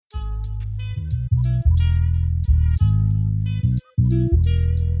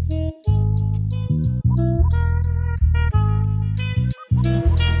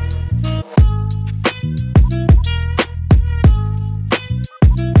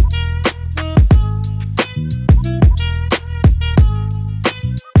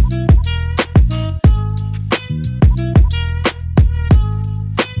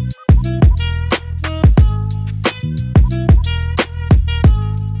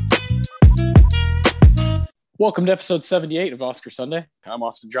Welcome to episode 78 of Oscar Sunday. I'm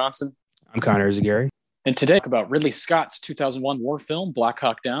Austin Johnson. I'm Connor Izagari. And today, about Ridley Scott's 2001 war film, Black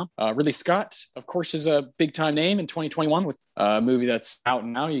Hawk Down. Ridley Scott, of course, is a big-time name in 2021 with a movie that's out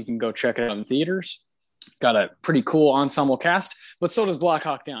now. You can go check it out in theaters. Got a pretty cool ensemble cast, but so does Black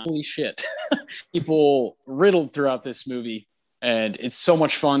Hawk Down. Holy shit. People riddled throughout this movie, and it's so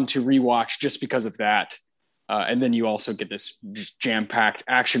much fun to rewatch just because of that. And then you also get this just jam-packed,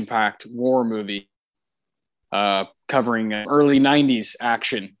 action-packed war movie covering early 90s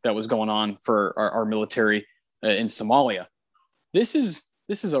action that was going on for our military in Somalia. This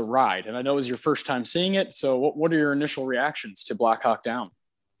is a ride, and I know it was your first time seeing it. So what are your initial reactions to Black Hawk Down?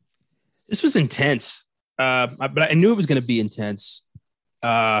 This was intense, but I knew it was going to be intense.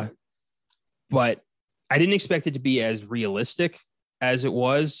 But I didn't expect it to be as realistic as it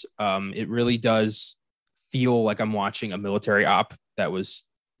was. It really does feel like I'm watching a military op that was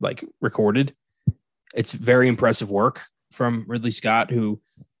like recorded. It's very impressive work from Ridley Scott, who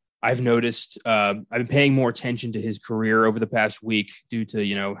I've noticed. I've been paying more attention to his career over the past week due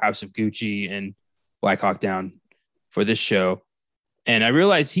to, House of Gucci and Black Hawk Down for this show. And I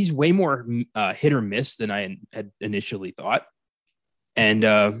realized he's way more hit or miss than I had initially thought. And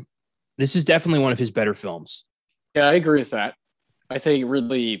this is definitely one of his better films. Yeah, I agree with that. I think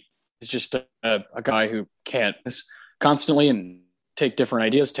Ridley is just a guy who can't constantly and take different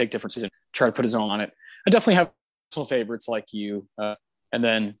ideas, take different seasons, try to put his own on it. I definitely have personal favorites like you, and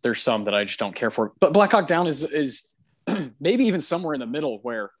then there's some that I just don't care for. But Black Hawk Down is maybe even somewhere in the middle,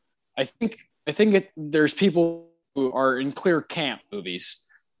 where I think there's people who are in clear camp movies.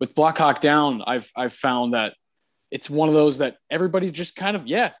 With Black Hawk Down, I've found that it's one of those that everybody's just kind of,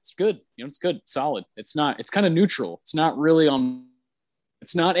 yeah, it's good, it's good, it's solid. It's kind of neutral. It's not really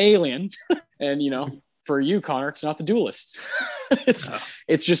it's not Alien, and for you, Connor, it's not The Duelist.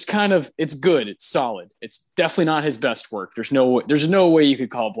 It's just kind of, it's good. It's solid. It's definitely not his best work. There's no way you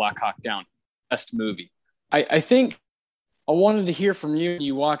could call Black Hawk Down best movie. I think I wanted to hear from you.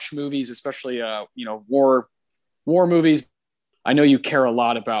 You watch movies, especially, war movies. I know you care a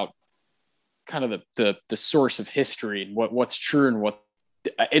lot about kind of the source of history and what's true and what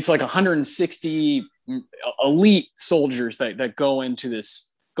it's like 160 elite soldiers that go into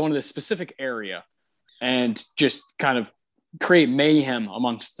this specific area and just kind of create mayhem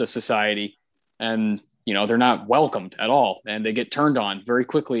amongst the society. And, they're not welcomed at all. And they get turned on very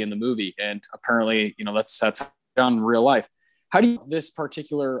quickly in the movie. And apparently, that's done in real life. How do you this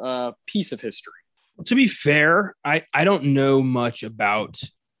particular piece of history? To be fair, I don't know much about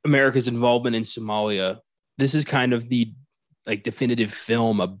America's involvement in Somalia. This is kind of the definitive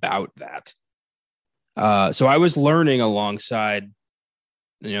film about that. So I was learning alongside,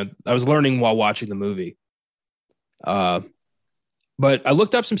 I was learning while watching the movie. But I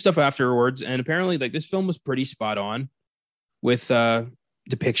looked up some stuff afterwards, and apparently this film was pretty spot on with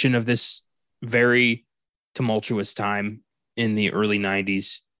depiction of this very tumultuous time in the early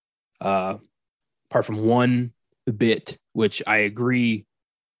 90s. Apart from one bit, which I agree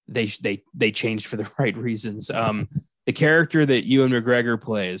they changed for the right reasons. The character that Ewan McGregor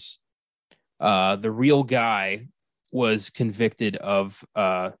plays, the real guy, was convicted of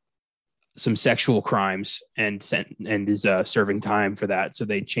some sexual crimes and is serving time for that. So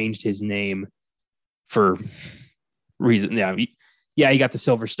they changed his name for reason. Yeah, he got the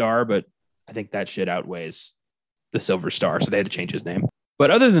Silver Star, but I think that shit outweighs the Silver Star, so they had to change his name.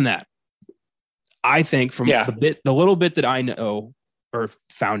 But other than that, I think from the little bit that I know or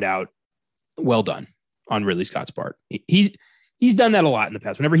found out, well done on Ridley Scott's part. He's done that a lot in the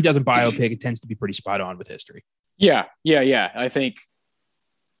past. Whenever he does a biopic, it tends to be pretty spot on with history. Yeah. I think,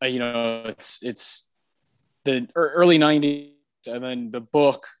 it's the early 90s, and then the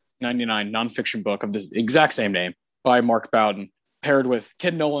book 99 nonfiction book of the exact same name by Mark Bowden, paired with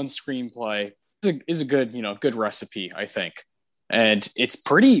Ken Nolan's screenplay is a good, good recipe, I think. And it's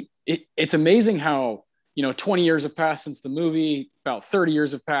it's amazing how, 20 years have passed since the movie, about 30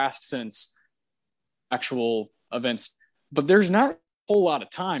 years have passed since actual events, but there's not a whole lot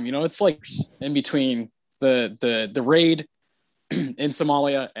of time. It's like in between the raid in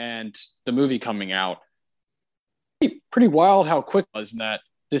Somalia and the movie coming out. Pretty wild how quick it was that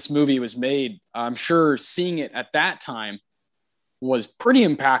this movie was made. I'm sure seeing it at that time was pretty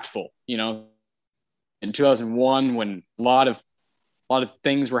impactful, in 2001, when a lot of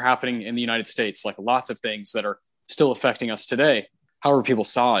things were happening in the United States, like lots of things that are still affecting us today, however people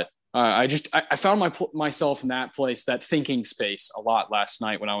saw it. I found myself in that place, that thinking space, a lot last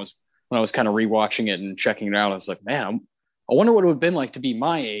night when I was kind of rewatching it and checking it out. I was like, man, I wonder what it would have been like to be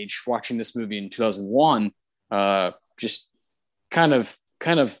my age watching this movie in 2001. Just kind of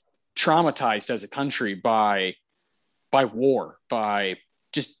traumatized as a country by war, by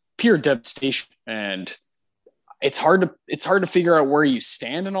just pure devastation. And it's hard to figure out where you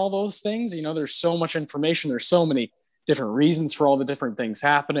stand in all those things. You know, there's so much information, there's so many different reasons for all the different things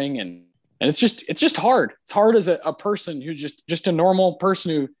happening. And it's just hard. It's hard as a person who's just a normal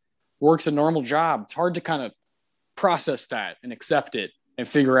person who works a normal job. It's hard to kind of process that and accept it and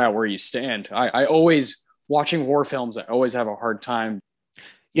figure out where you stand. I always, watching war films, I always have a hard time.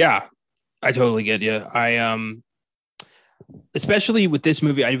 Yeah, I totally get you. Especially with this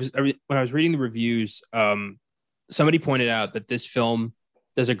movie, when I was reading the reviews, somebody pointed out that this film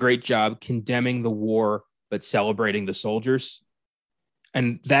does a great job condemning the war, but celebrating the soldiers.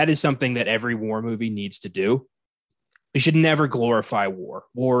 And that is something that every war movie needs to do. We should never glorify war.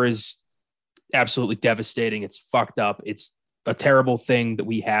 War is absolutely devastating. It's fucked up. It's a terrible thing that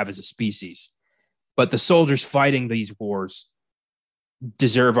we have as a species. But the soldiers fighting these wars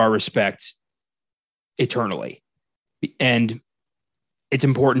deserve our respect eternally. And it's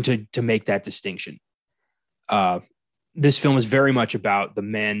important to make that distinction. This film is very much about the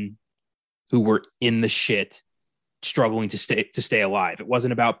men who were in the shit, struggling to stay alive. It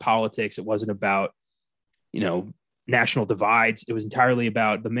wasn't about politics. It wasn't about, national divides. It was entirely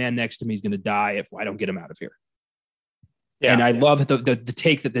about the man next to me is going to die if I don't get him out of here. Yeah, and I love the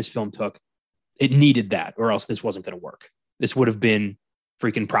take that this film took. It needed that, or else this wasn't going to work. This would have been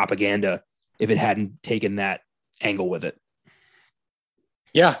freaking propaganda if it hadn't taken that angle with it.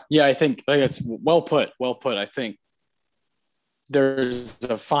 Yeah, I think it's well put. I think there's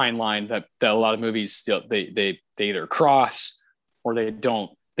a fine line that a lot of movies they either cross or they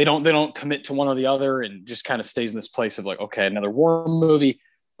don't commit to one or the other, and just kind of stays in this place of like, okay, another war movie.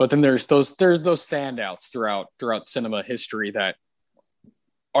 But then there's those standouts throughout cinema history that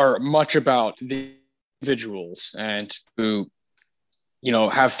are much about the individuals and who,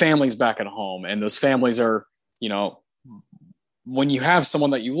 have families back at home. And those families are, when you have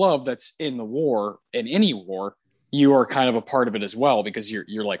someone that you love that's in the war, in any war, you are kind of a part of it as well, because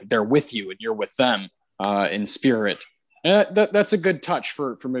you're like, they're with you and you're with them in spirit. And that's a good touch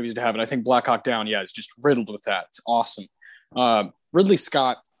for movies to have. And I think Black Hawk Down, is just riddled with that. It's awesome. Ridley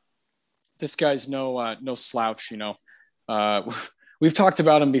Scott, this guy's no slouch, We've talked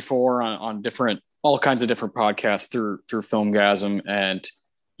about him before on all kinds of different podcasts through Filmgasm, and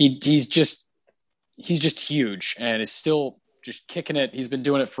he's just huge and is still just kicking it. He's been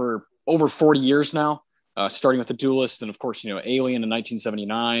doing it for over 40 years now, starting with The Duelist, and of course, Alien in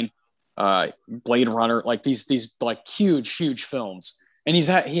 1979, Blade Runner, like these like huge films. And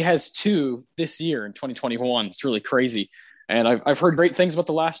he has 2 this year in 2021. It's really crazy. And I've heard great things about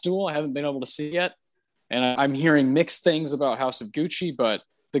The Last Duel. I haven't been able to see it yet. And I'm hearing mixed things about House of Gucci, but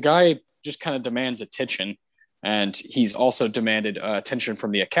the guy just kind of demands attention. And he's also demanded attention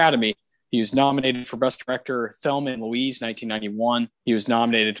from the Academy. He was nominated for Best Director, Thelma and Louise, 1991. He was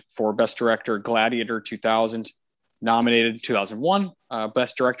nominated for Best Director, Gladiator, 2000. Nominated 2001,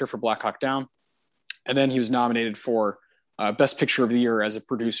 Best Director for Black Hawk Down. And then he was nominated for Best Picture of the Year as a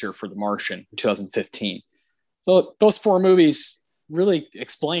producer for The Martian in 2015. So those 4 movies really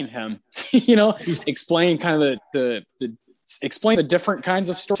explain him, explain kind of explain the different kinds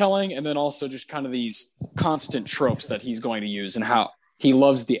of storytelling, and then also just kind of these constant tropes that he's going to use and how he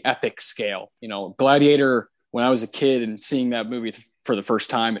loves the epic scale. Gladiator, when I was a kid and seeing that movie for the first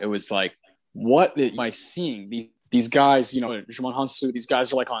time, it was like, what am I seeing? These guys, Jimon Hansu, these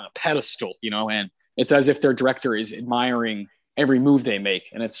guys are like on a pedestal, and it's as if their director is admiring every move they make.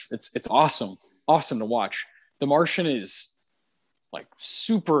 And it's awesome to watch. The Martian is like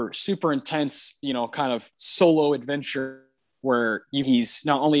super, super intense, kind of solo adventure where he's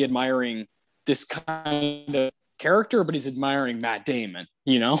not only admiring this kind of character, but he's admiring Matt Damon,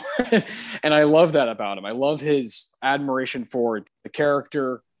 and I love that about him. I love his admiration for the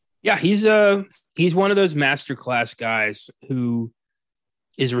character. Yeah, he's one of those masterclass guys who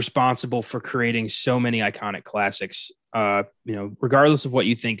is responsible for creating so many iconic classics. Regardless of what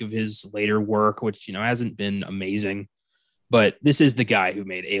you think of his later work, which hasn't been amazing, but this is the guy who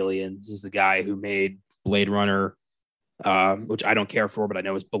made Aliens. This is the guy who made Blade Runner, which I don't care for, but I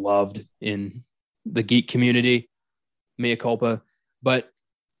know is beloved in the geek community. Mea culpa, but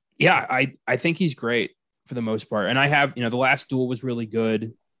yeah, I think he's great for the most part. And I have, The Last Duel was really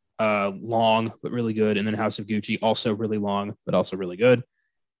good. Long but really good, and then House of Gucci, also really long but also really good.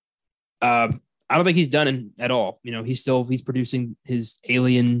 I don't think he's done at all. He's producing his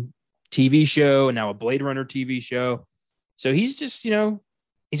Alien TV show and now a Blade Runner TV show. So he's just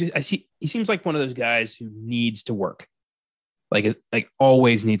he seems like one of those guys who needs to work, like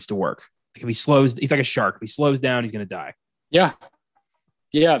always needs to work. Like if he slows, he's like a shark. If he slows down, he's gonna die. Yeah,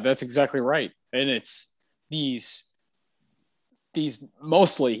 Yeah, that's exactly right. And it's these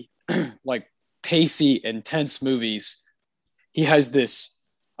mostly like pacey, intense movies. He has this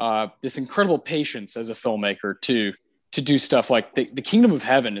incredible patience as a filmmaker to do stuff like the Kingdom of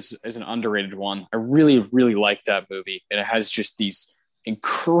Heaven is an underrated one. I really, really like that movie. And it has just these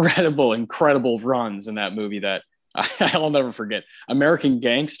incredible runs in that movie that I'll never forget. American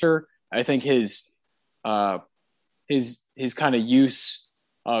Gangster, I think uh, his kind of use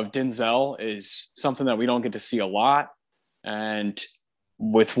of Denzel is something that we don't get to see a lot. And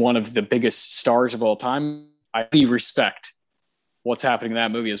with one of the biggest stars of all time, I really respect what's happening in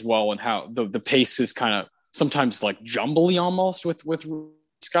that movie as well, and how the pace is kind of sometimes like jumbly almost with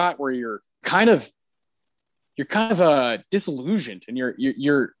Scott, where you're kind of disillusioned, and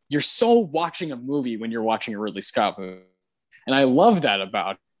you're so watching a movie when you're watching a Ridley Scott movie, and I love that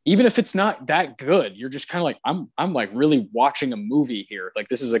about. Even if it's not that good, you're just kind of like I'm like really watching a movie here. Like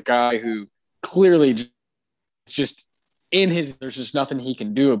this is a guy who clearly it's just in his. There's just nothing he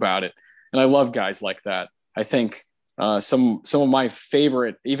can do about it, and I love guys like that. I think some of my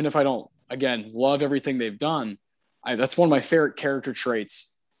favorite, even if I don't again love everything they've done, that's one of my favorite character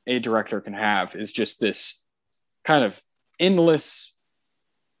traits a director can have is just this kind of endless.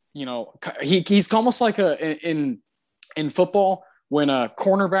 He's almost like in football when a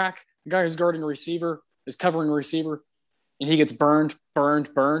cornerback, the guy who's guarding a receiver, is covering a receiver, and he gets burned.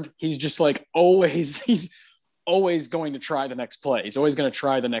 He's just like he's always going to try the next play. He's always going to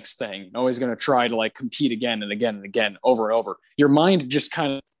try the next thing. Always going to try to like compete again and again and again, over and over. Your mind just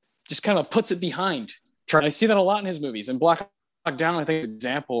kind of puts it behind. I see that a lot in his movies. And Black Hawk Down, I think, is an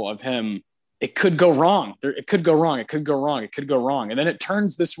example of him. It could go wrong. It could go wrong. It could go wrong. It could go wrong. And then it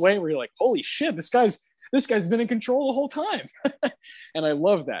turns this way where you're like, holy shit, this guy's been in control the whole time. And I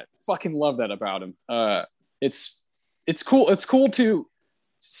love that. Fucking love that about him. It's cool. It's cool to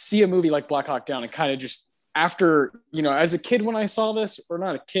see a movie like Black Hawk Down and kind of just after, as a kid when I saw this, or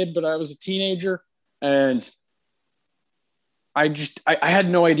not a kid, but I was a teenager, and I had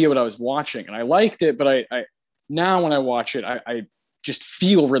no idea what I was watching, and I liked it, but I now when I watch it, I just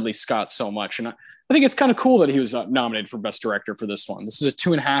feel Ridley Scott so much. And I think it's kind of cool that he was nominated for Best Director for this one. This is a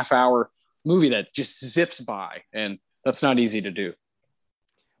 2.5 hour movie that just zips by, and that's not easy to do.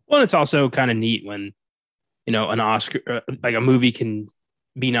 Well, it's also kind of neat when, an Oscar, like a movie can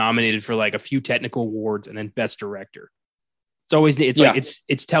be nominated for like a few technical awards and then Best Director.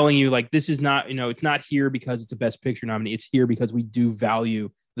 It's telling you like, this is not, it's not here because it's a Best Picture nominee. It's here because we do value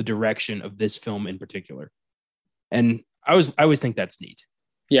the direction of this film in particular. And I always think that's neat.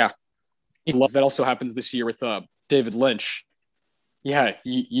 Yeah. That also happens this year with David Lynch. Yeah.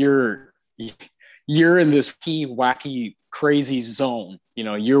 You're in this wacky, crazy zone.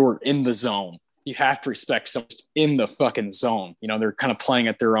 You're in the zone. You have to respect someone in the fucking zone. They're kind of playing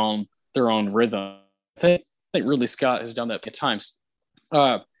at their own rhythm. I think Ridley Scott has done that at times.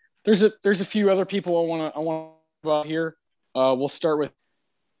 There's a few other people I want to about here. We'll start with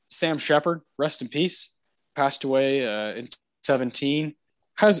Sam Shepard. Rest in peace. Passed away in 2017.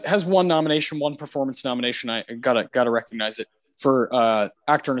 Has one nomination, one performance nomination. I gotta recognize it for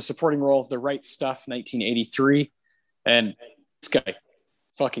actor in a supporting role. The Right Stuff, 1983, and this guy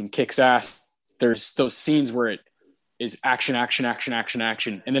fucking kicks ass. There's those scenes where it is action,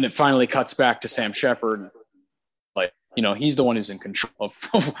 and then it finally cuts back to Sam Shepard. Like, he's the one who's in control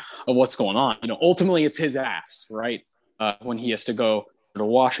of what's going on. Ultimately it's his ass, right? When he has to go to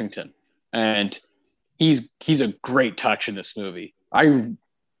Washington, and he's a great touch in this movie.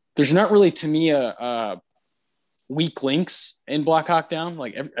 There's not really to me a weak links in Black Hawk Down.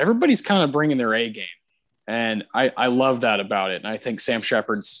 Like everybody's kind of bringing their A game. And I love that about it. And I think Sam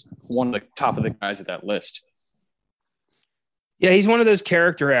Shepard's one of the top of the guys at that list. Yeah, he's one of those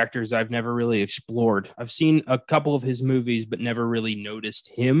character actors I've never really explored. I've seen a couple of his movies, but never really noticed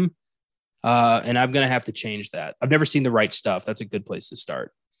him. And I'm going to have to change that. I've never seen The Right Stuff. That's a good place to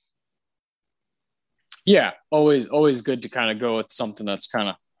start. Yeah, always good to kind of go with something that's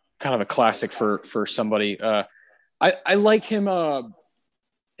kind of a classic for somebody. I like him.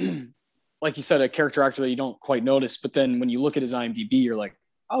 Like you said, a character actor that you don't quite notice, but then when you look at his IMDb, you're like,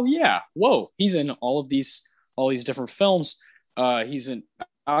 oh yeah, whoa, he's in all these different films. He's in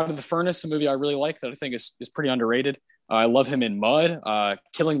Out of the Furnace, a movie I really like that I think is pretty underrated. I love him in Mud,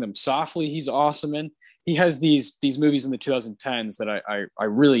 Killing Them Softly. He's awesome in. He has these movies in the 2010s that I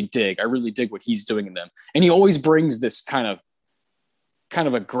really dig. I really dig what he's doing in them, and he always brings this kind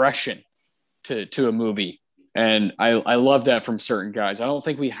of aggression to a movie. And I love that from certain guys. I don't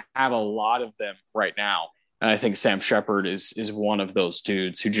think we have a lot of them right now. And I think Sam Shepard is one of those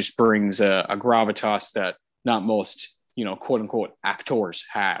dudes who just brings a gravitas that not most quote unquote actors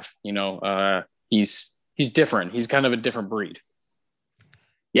have. He's different. He's kind of a different breed.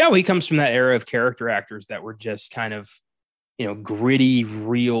 Yeah, well, he comes from that era of character actors that were just kind of, gritty,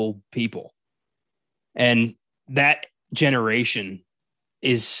 real people. And that generation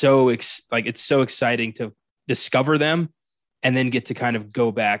is so it's so exciting to discover them and then get to kind of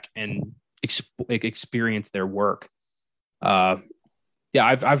go back and experience their work.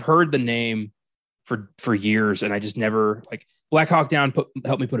 I've heard the name for years, and I just never Black Hawk Down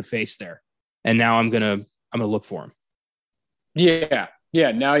helped me put a face there, and now I'm gonna look for him. Yeah.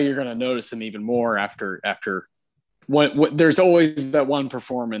 Now you're gonna notice him even more after what there's always that one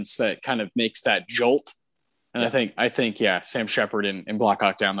performance that kind of makes that jolt, and yeah. I think Sam Shepard in Black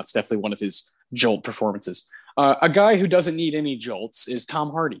Hawk Down, that's definitely one of his jolt performances. A guy who doesn't need any jolts is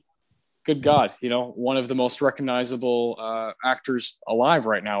Tom Hardy. Good God, one of the most recognizable actors alive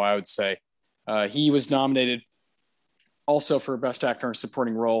right now, I would say. He was nominated also for Best Actor in a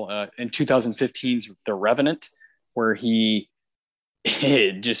Supporting Role in 2015's The Revenant, where he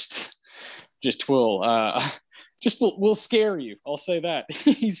just will scare you. I'll say that.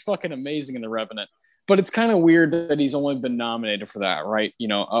 He's fucking amazing in The Revenant. But it's kind of weird that he's only been nominated for that, right?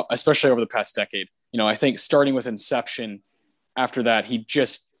 Especially over the past decade. I think starting with Inception, after that, he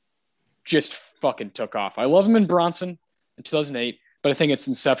just fucking took off. I love him in Bronson in 2008, but I think it's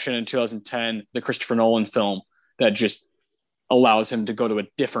Inception in 2010, the Christopher Nolan film, that just allows him to go to a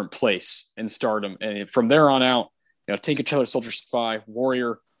different place in stardom. And from there on out, Tinker Tailor Soldier Spy,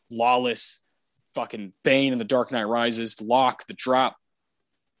 Warrior, Lawless, fucking Bane in The Dark Knight Rises, Locke, The Drop,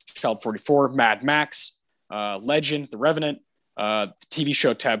 Child 44, Mad Max, Legend, The Revenant, the TV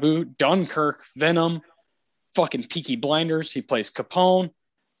show Taboo, Dunkirk, Venom, fucking Peaky Blinders. He plays Capone.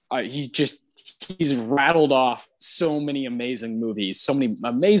 He's rattled off so many amazing movies, so many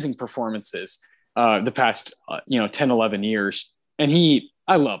amazing performances the past 10, 11 years. And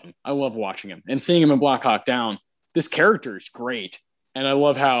I love him. I love watching him and seeing him in Black Hawk Down. This character is great. And I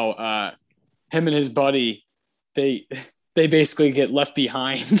love how him and his buddy, they basically get left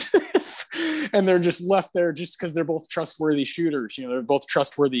behind and they're just left there just because they're both trustworthy shooters. They're both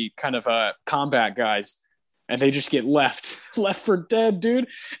trustworthy kind of combat guys. And they just get left for dead, dude.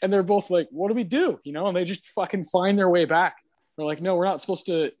 And they're both like, what do we do? And they just fucking find their way back. They're like, no, we're not supposed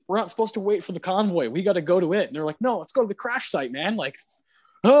to wait for the convoy. We got to go to it. And they're like, no, let's go to the crash site, man.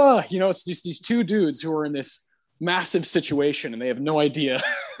 It's these two dudes who are in this massive situation and they have no idea.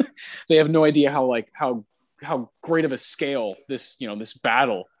 They have no idea how great of a scale this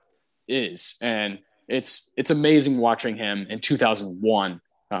battle is. And it's amazing watching him in 2001.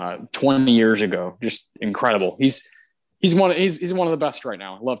 20 years ago, just incredible. He's one of the best right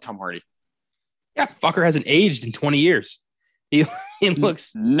now. I love Tom Hardy. Yeah, fucker hasn't aged in 20 years. He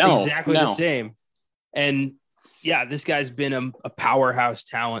looks exactly the same. And yeah, this guy's been a powerhouse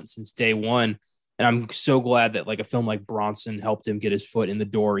talent since day one. And I'm so glad that a film like Bronson helped him get his foot in the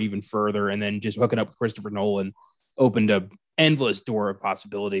door even further. And then just hooking up with Christopher Nolan opened an endless door of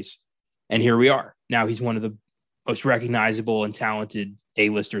possibilities. And here we are. Now he's one of the most recognizable and talented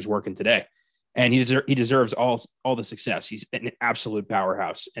A-listers working today. And he deserves all the success. He's an absolute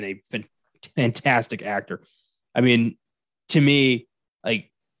powerhouse and a fantastic actor. I mean, to me,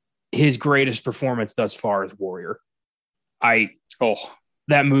 his greatest performance thus far is Warrior.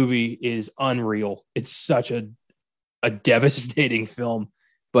 That movie is unreal. It's such a devastating film,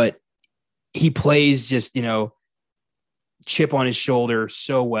 but he plays just, chip on his shoulder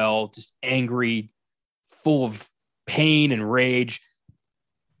so well, just angry, full of pain and rage.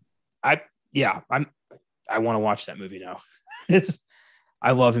 I want to watch that movie now.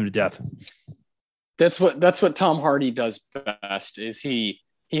 I love him to death. That's what Tom Hardy does best. Is he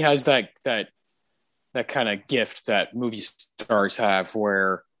has that kind of gift that movie stars have,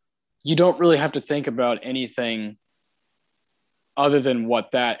 where you don't really have to think about anything other than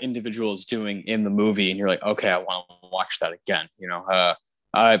what that individual is doing in the movie, and you're like, okay, I want to watch that again.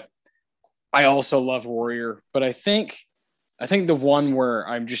 I also love Warrior, but I think the one where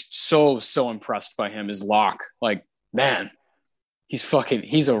I'm just so impressed by him is Locke. Man,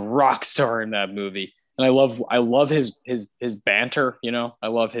 he's a rock star in that movie. And I love his banter, I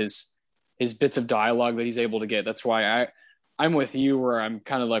love his bits of dialogue that he's able to get. That's why I'm with you, where I'm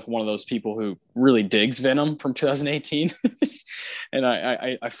kind of like one of those people who really digs Venom from 2018. And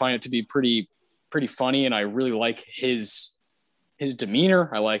I find it to be pretty funny. And I really like his demeanor.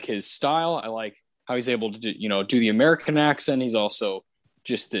 I like his style. I like how he's able to do the American accent. He's also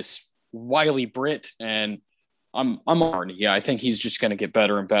just this wily Brit, and I'm Arnie. Yeah, I think he's just going to get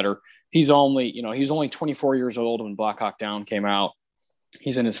better and better. He's only 24 years old when Black Hawk Down came out.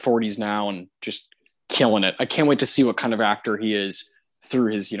 He's in his 40s now and just killing it. I can't wait to see what kind of actor he is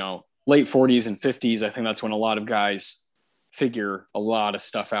through his, late 40s and 50s. I think that's when a lot of guys figure a lot of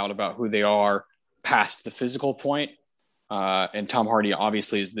stuff out about who they are past the physical point. And Tom Hardy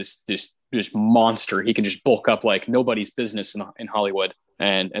obviously is this monster. He can just bulk up like nobody's business in Hollywood,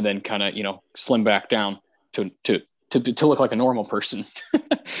 and then kind of slim back down to look like a normal person.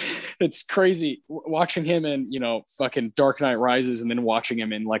 It's crazy watching him in fucking Dark Knight Rises, and then watching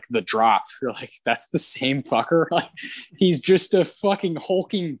him in like The Drop. You're like, that's the same fucker. Like, he's just a fucking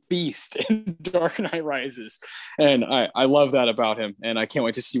hulking beast in Dark Knight Rises, and I love that about him. And I can't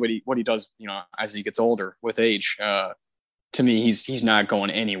wait to see what he does as he gets older with age. To me, he's not going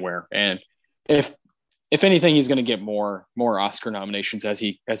anywhere, and if anything, he's going to get more Oscar nominations as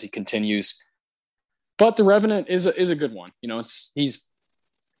he continues. But The Revenant is a good one.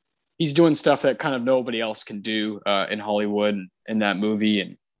 He's doing stuff that kind of nobody else can do in Hollywood in that movie,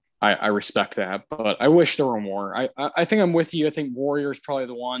 and I respect that. But I wish there were more. I think I'm with you. I think Warrior is probably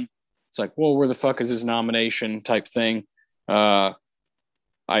the one. It's like, well, where the fuck is his nomination type thing? I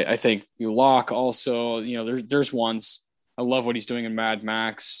think Locke also. There's ones. I love what he's doing in Mad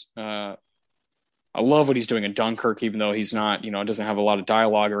Max. I love what he's doing in Dunkirk, even though he's not, doesn't have a lot of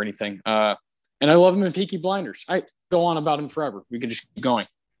dialogue or anything. And I love him in Peaky Blinders. I go on about him forever. We could just keep going.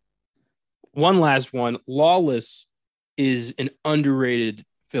 One last one. Lawless is an underrated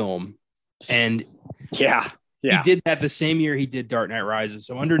film. And yeah. He did that the same year he did Dark Knight Rises.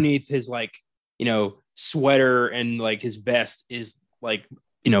 So underneath his sweater and like his vest is like,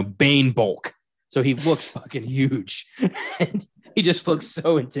 Bane bulk. So he looks fucking huge. And he just looks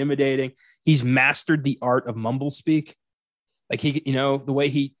so intimidating. He's mastered the art of mumble speak. Like he, the way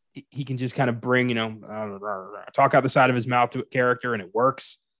he can just kind of bring, talk out the side of his mouth to a character, and it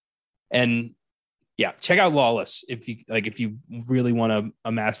works. And yeah, check out Lawless if you really want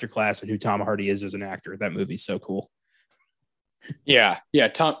a masterclass in who Tom Hardy is as an actor. That movie's so cool. Yeah.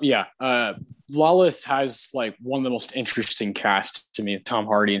 Lawless has like one of the most interesting casts to me: Tom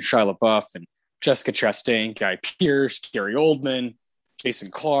Hardy and Shia LaBeouf and Jessica Chastain, Guy Pearce, Gary Oldman,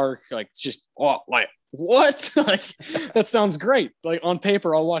 Jason Clarke. Like, it's just what? Like, that sounds great. Like, on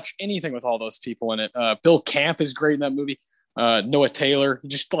paper, I'll watch anything with all those people in it. Bill Camp is great in that movie. Noah Taylor,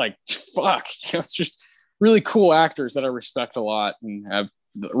 just like, fuck. It's just really cool actors that I respect a lot and have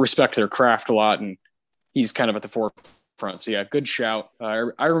respect their craft a lot. And he's kind of at the forefront. So yeah, good shout.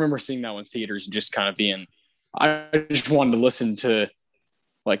 I remember seeing that one in theaters and just kind of being, I just wanted to listen to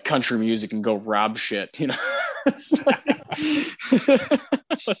like country music and go rob shit, It's like,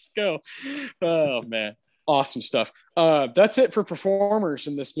 let's go. Oh man, awesome stuff. That's it for performers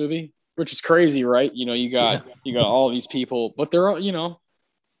in this movie, which is crazy, right? You got all these people, but they're a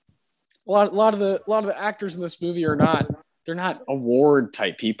lot of the actors in this movie they're not award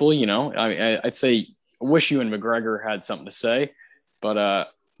type people. I'd say I wish Ewan McGregor had something to say, but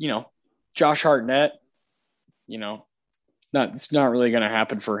Josh Hartnett, it's not really going to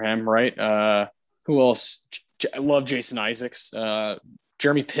happen for him, right? Who else? I love Jason Isaacs,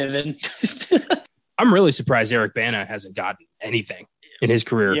 Jeremy Piven. I'm really surprised Eric Bana hasn't gotten anything in his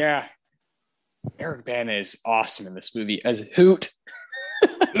career. Yeah, Eric Bana is awesome in this movie as Hoot.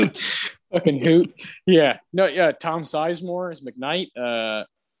 Fucking Hoot. Yeah. No, yeah. Tom Sizemore as McKnight.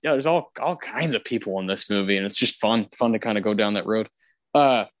 There's all kinds of people in this movie, and it's just fun to kind of go down that road.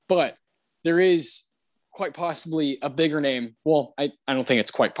 But there is quite possibly a bigger name. Well, I don't think it's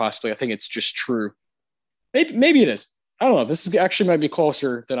quite possibly. I think it's just true. Maybe it is. I don't know. This is actually might be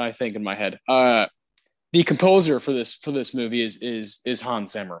closer than I think in my head. The composer for this movie is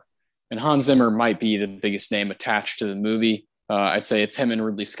Hans Zimmer, and Hans Zimmer might be the biggest name attached to the movie. I'd say it's him and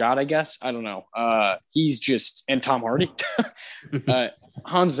Ridley Scott, I guess. I don't know. He's just, and Tom Hardy.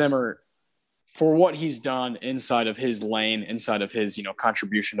 Hans Zimmer, for what he's done inside of his lane, inside of his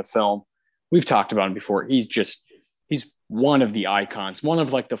contribution to film, we've talked about him before. He's one of the icons, one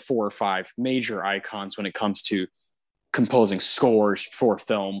of like the 4 or 5 major icons when it comes to composing scores for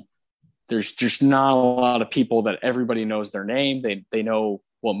film. There's just not a lot of people that everybody knows their name. They know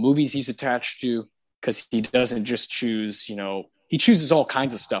what movies he's attached to, because he doesn't just choose, he chooses all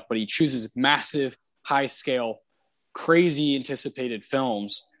kinds of stuff, but he chooses massive, high scale, crazy anticipated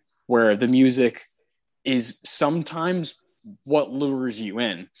films where the music is sometimes what lures you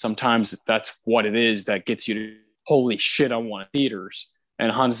in. Sometimes that's what it is that gets you to, holy shit, I want theaters.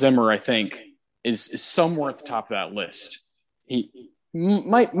 And Hans Zimmer, I think, is somewhere at the top of that list. He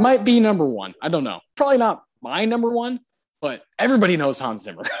might be number one. I don't know. Probably not my number one, but everybody knows Hans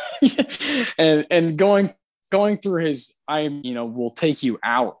Zimmer. and going through his, will take you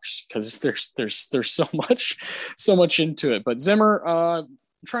hours, because there's so much into it. But Zimmer,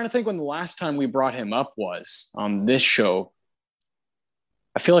 I'm trying to think when the last time we brought him up was on this show.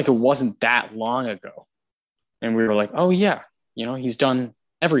 I feel like it wasn't that long ago. And we were like, oh yeah, he's done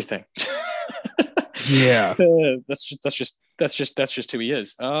everything. Yeah. That's just who he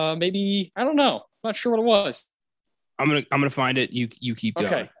is. Maybe, I don't know. Not sure what it was. I'm gonna find it. You keep going.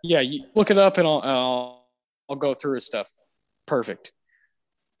 Okay. Yeah, you look it up and I'll go through his stuff. Perfect.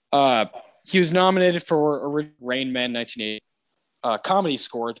 He was nominated for Rain Man 1980, comedy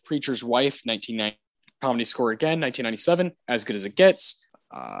score, The Preacher's Wife 1990, comedy score again 1997, As Good as It Gets,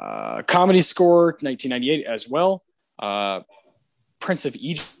 comedy score 1998 as well, Prince of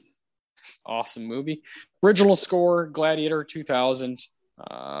Egypt, awesome movie, original score Gladiator 2000,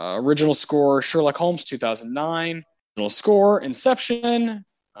 original score Sherlock Holmes 2009, original score Inception,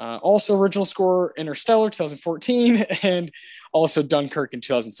 also original score Interstellar 2014, and also Dunkirk in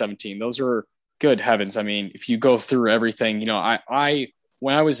 2017. Those are good heavens. I mean, if you go through everything, I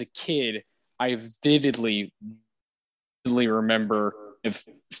when I was a kid, I vividly remember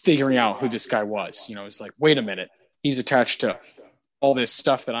figuring out who this guy was. It's like, wait a minute, he's attached to all this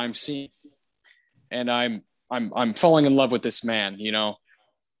stuff that I'm seeing, and I'm falling in love with this man.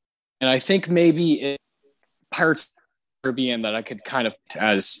 And I think maybe Pirates of the Caribbean that I could kind of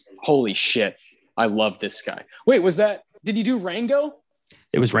as holy shit, I love this guy. Wait, did you do Rango?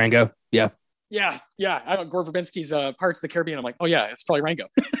 It was Rango. Yeah. Yeah. I don't Gore Verbinski's Pirates of the Caribbean. I'm like, oh yeah, it's probably Rango.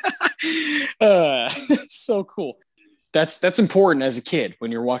 So cool. That's important as a kid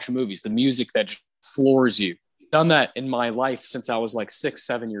when you're watching movies. The music that floors you. Done that in my life since I was like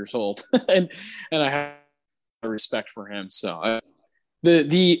 6-7 years old, and I have respect for him. So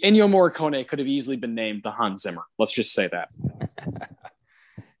the Ennio Morricone could have easily been named the Hans Zimmer. Let's just say that.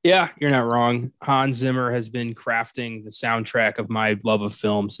 Yeah, you're not wrong. Hans Zimmer has been crafting the soundtrack of my love of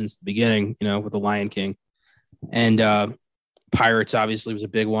film since the beginning, with The Lion King. And Pirates obviously was a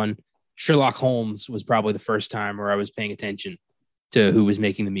big one. Sherlock Holmes was probably the first time where I was paying attention to who was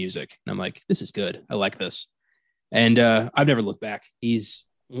making the music. And I'm like, this is good. I like this. And I've never looked back. He's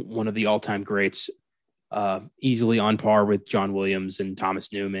one of the all-time greats, easily on par with John Williams and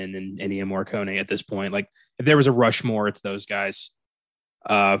Thomas Newman and Ennio Morricone at this point. Like, if there was a Rushmore, it's those guys.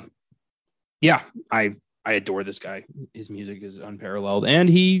 Yeah, I adore this guy. His music is unparalleled, and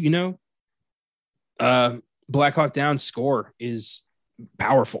he, Black Hawk Down score is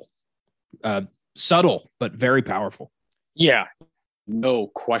powerful, subtle but very powerful. Yeah, no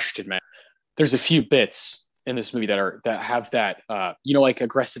question, man. There's a few bits in this movie that have that, like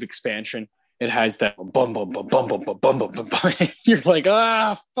aggressive expansion. It has that bum bum bum bum bum bum bum bum bum. You're like,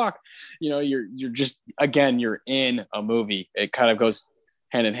 fuck. You're just, again, you're in a movie. It kind of goes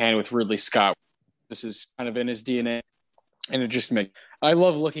hand in hand with Ridley Scott. This is kind of in his DNA, and it just makes. I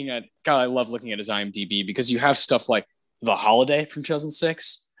love looking at his IMDb because you have stuff like The Holiday from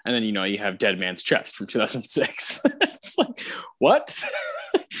 2006, and then you have Dead Man's Chest from 2006. It's like, what?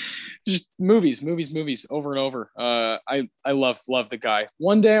 Just movies over and over. I love the guy.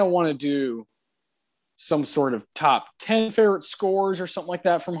 One day I want to do some sort of top 10 favorite scores or something like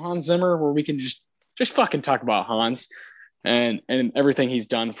that from Hans Zimmer, where we can just fucking talk about Hans and everything he's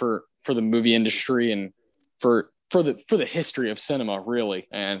done for the movie industry and for the history of cinema, really.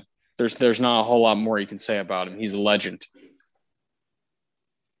 And there's not a whole lot more you can say about him. He's a legend.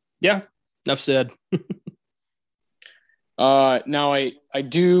 Yeah, enough said. Now I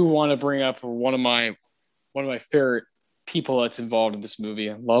do want to bring up one of my favorite people that's involved in this movie.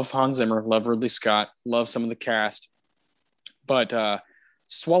 I love Hans Zimmer, love Ridley Scott, love some of the cast, but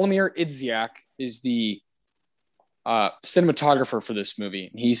Sławomir Idziak is the cinematographer for this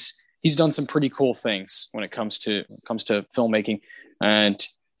movie. He's done some pretty cool things when it comes to filmmaking. And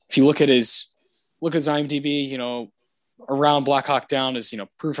if you look at his IMDb, around Black Hawk Down is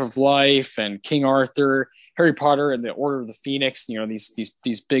Proof of Life and King Arthur, Harry Potter and the Order of the Phoenix,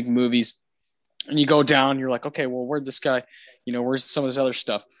 these big movies. And you go down, you're like, okay, well, where'd this guy, where's some of this other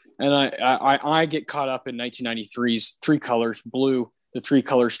stuff? And I get caught up in 1993's Three Colors, Blue. The Three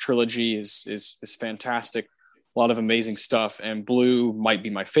Colors trilogy is fantastic. A lot of amazing stuff. And Blue might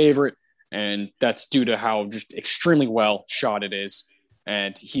be my favorite. And that's due to how just extremely well shot it is.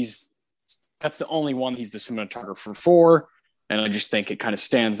 And that's the only one he's the cinematographer for. And I just think it kind of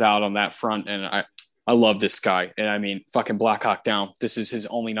stands out on that front. And I love this guy. And I mean, fucking Black Hawk Down. This is his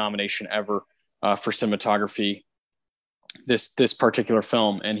only nomination ever for cinematography, this particular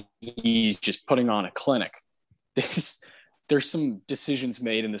film. And he's just putting on a clinic. There's some decisions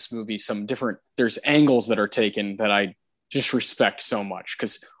made in this movie, there's angles that are taken that I just respect so much,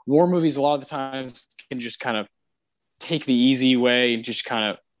 because war movies a lot of the times can just kind of take the easy way and just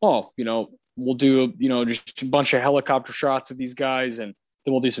kind of, we'll do, just a bunch of helicopter shots of these guys and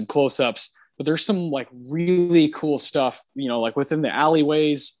Then we'll do some close-ups. But there's some like really cool stuff, like within the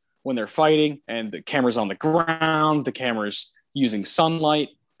alleyways when they're fighting, and the camera's on the ground, the camera's using sunlight,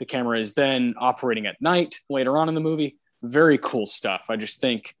 the camera is then operating at night later on in the movie. Very cool stuff. I just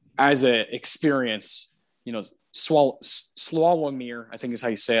think as an experience, Swallowmere, I think is how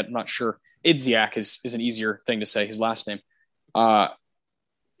you say it. I'm not sure. Idziak is an easier thing to say, his last name,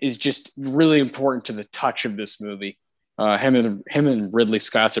 is just really important to the touch of this movie. Him and Ridley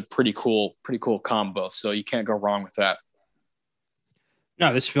Scott's a pretty cool combo. So you can't go wrong with that.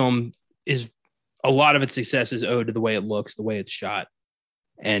 No, this film is, a lot of its success is owed to the way it looks, the way it's shot.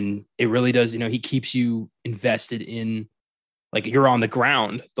 And it really does, he keeps you invested in, like, you're on the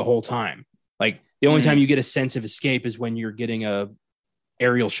ground the whole time. Like, the only time you get a sense of escape is when you're getting a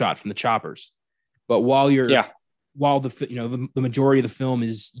aerial shot from the choppers. But while the majority of the film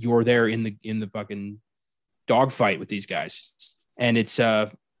is you're there in the fucking dogfight with these guys. And it's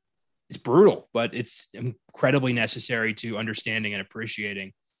brutal, but it's incredibly necessary to understanding and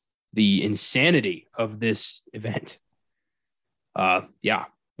appreciating the insanity of this event.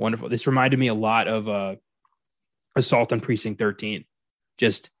 Wonderful. This reminded me a lot of Assault on Precinct 13.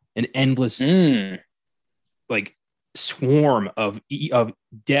 Just an endless like swarm of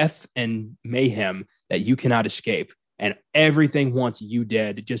death and mayhem that you cannot escape, and everything wants you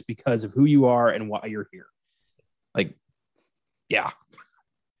dead just because of who you are and why you're here. Like, yeah.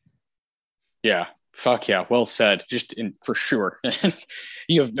 Fuck yeah. Well said. For sure.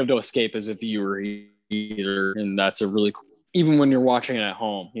 You have no escape as if you were either. And that's a really cool, even when you're watching it at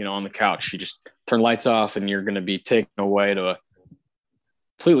home, on the couch, you just turn lights off and you're going to be taken away to a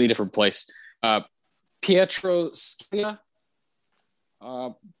completely different place. Pietro Scalia,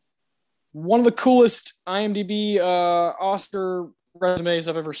 one of the coolest IMDb Oscar resumes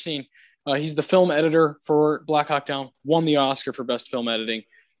I've ever seen. He's the film editor for Black Hawk Down, won the Oscar for Best Film Editing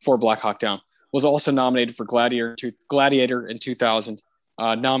for Black Hawk Down, was also nominated for Gladiator in 2000,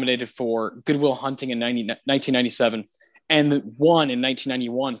 nominated for Good Will Hunting in 1997, and won in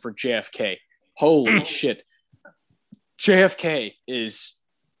 1991 for JFK. Holy shit. JFK is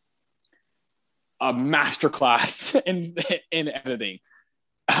a masterclass in editing.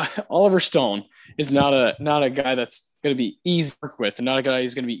 Oliver Stone is not a guy that's going to be easy to work with, and not a guy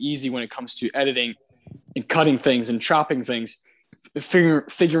who's going to be easy when it comes to editing and cutting things and chopping things,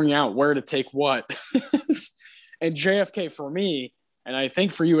 figuring out where to take what. And JFK for me, and I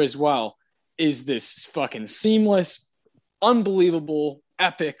think for you as well, is this fucking seamless, unbelievable,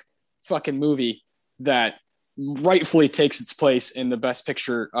 epic fucking movie that rightfully takes its place in the Best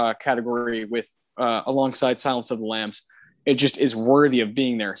Picture category with alongside Silence of the Lambs. It just is worthy of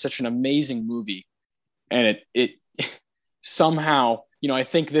being there. Such an amazing movie. And it somehow, I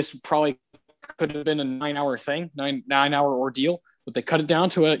think this probably could have been a 9-hour thing, 9-hour ordeal, but they cut it down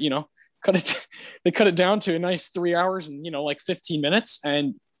to they cut it down to a nice 3 hours and, like 15 minutes.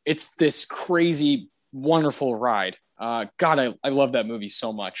 And it's this crazy, wonderful ride. God, I love that movie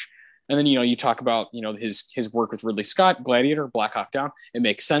so much. And then, you talk about, his work with Ridley Scott, Gladiator, Black Hawk Down. It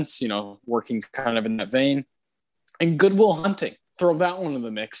makes sense, working kind of in that vein. And Good Will Hunting, throw that one in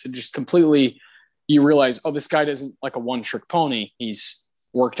the mix. And just completely, you realize, this guy isn't like a one-trick pony. He's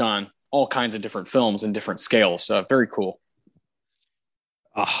worked on all kinds of different films and different scales. Very cool.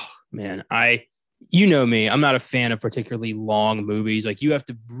 Oh, man. You know me, I'm not a fan of particularly long movies. Like, you have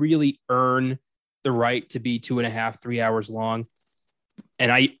to really earn the right to be 2.5, 3 hours long.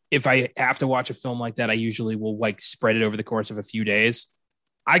 And if I have to watch a film like that, I usually will like spread it over the course of a few days.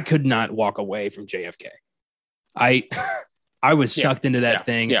 I could not walk away from JFK. I was sucked into that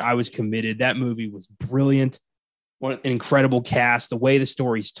thing. Yeah. I was committed. That movie was brilliant. What an incredible cast. The way the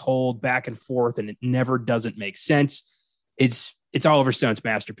story's told back and forth, and it never doesn't make sense. It's Oliver Stone's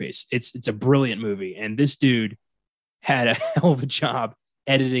masterpiece. It's a brilliant movie. And this dude had a hell of a job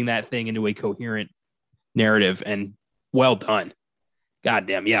editing that thing into a coherent narrative, and well done.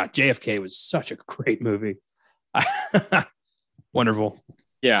 Goddamn. Yeah. JFK was such a great movie. Wonderful.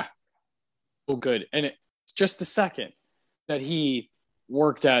 Yeah. Oh, good. And it's just the second that he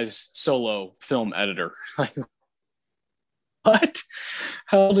worked as solo film editor. Like, what?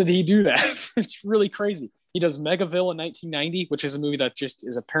 How did he do that? It's really crazy. He does Megaville in 1990, which is a movie that just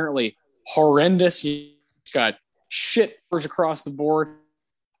is apparently horrendous. He got shit across the board.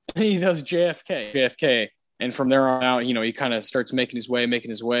 And then he does JFK. And from there on out, he kind of starts making his way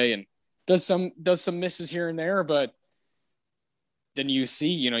and does some misses here and there. But then you see,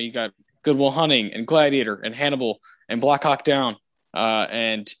 you got Good Will Hunting and Gladiator and Hannibal and Black Hawk Down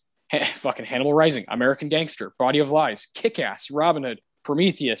and fucking Hannibal Rising, American Gangster, Body of Lies, Kick-Ass, Robin Hood,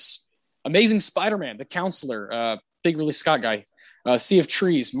 Prometheus, Amazing Spider-Man, The Counselor, big Ridley Scott guy, Sea of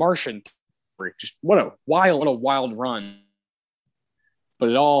Trees, Martian. Just what a wild run. But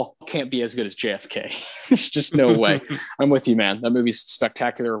it all can't be as good as JFK. There's just no way. I'm with you, man. That movie's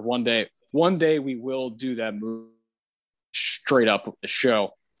spectacular. One day we will do that movie straight up with the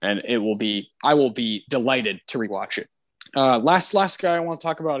show, and I will be delighted to rewatch it. Last guy I want to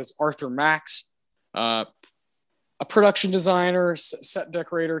talk about is Arthur Max, a production designer, set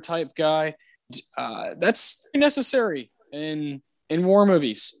decorator type guy. That's necessary in war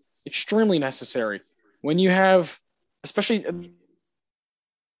movies. Extremely necessary. When you have, especially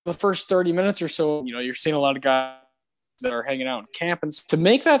the first 30 minutes or so, you're seeing a lot of guys that are hanging out in camp, and to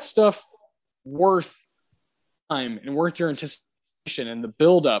make that stuff worth time and worth your anticipation and the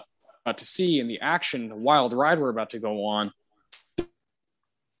build up to see and the action, the wild ride we're about to go on,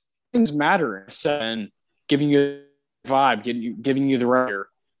 things matter. And giving you the vibe, giving you the writer.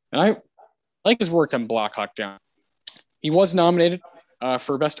 And I like his work on Black Hawk Down. He was nominated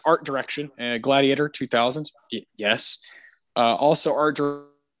for Best Art Direction, Gladiator 2000. Yes. Also art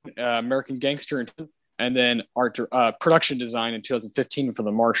American Gangster, and then art production design in 2015 for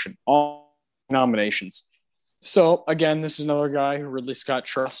The Martian. All nominations. So again, this is another guy who Ridley Scott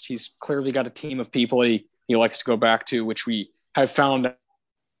trusts. He's clearly got a team of people he likes to go back to, which we have found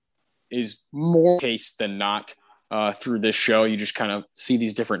is more case than not through this show. You just kind of see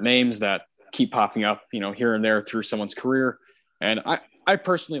these different names that keep popping up, here and there through someone's career. And I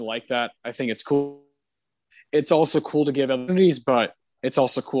personally like that. I think it's cool. It's also cool to give opportunities, but it's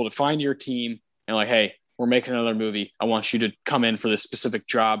also cool to find your team and like, hey, we're making another movie. I want you to come in for this specific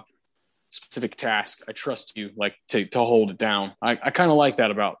job, specific task. I trust you, like to hold it down. I kind of like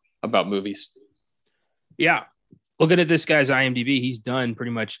that about movies. Yeah. Looking at this guy's IMDb, he's done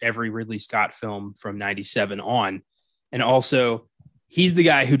pretty much every Ridley Scott film from 97 on. And also he's the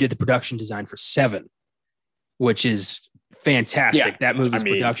guy who did the production design for Seven, which is fantastic. Yeah. That movie's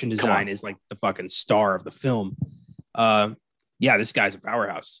production design is like the fucking star of the film. Yeah, this guy's a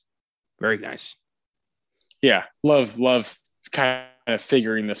powerhouse. Very nice. Yeah, love kind of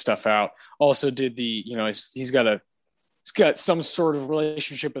figuring this stuff out. Also did the, he's got some sort of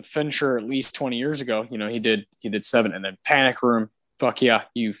relationship with Fincher at least 20 years ago. He did Seven, and then Panic Room. Fuck yeah,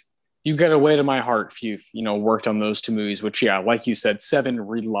 you've got a way to my heart if you've worked on those two movies, which, yeah, like you said, Seven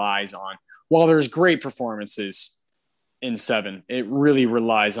relies on. While there's great performances in Seven, it really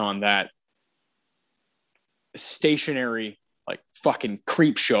relies on that stationary, like fucking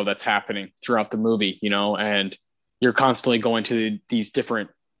creep show that's happening throughout the movie, and you're constantly going to these different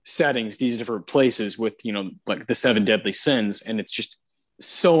settings, these different places with, like the 7 deadly sins. And it's just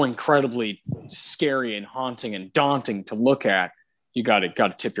so incredibly scary and haunting and daunting to look at. You got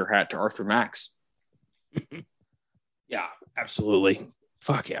to tip your hat to Arthur Max. Yeah, absolutely.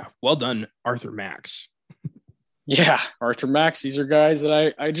 Fuck yeah. Well done, Arthur Max. Yeah. Arthur Max. These are guys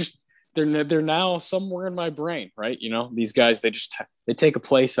that I just, they're now somewhere in my brain, right? These guys, they take a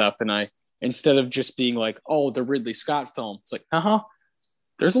place up, and instead of just being like, oh, the Ridley Scott film, it's like,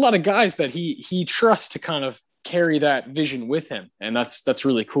 there's a lot of guys that he trusts to kind of carry that vision with him. And that's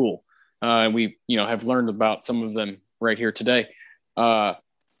really cool. We, have learned about some of them right here today. That's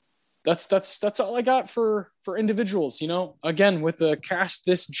all I got for individuals, again, with the cast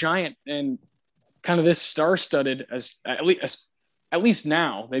this giant and kind of this star-studded as at least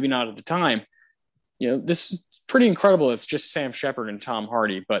now, maybe not at the time, this is pretty incredible. It's just Sam Shepard and Tom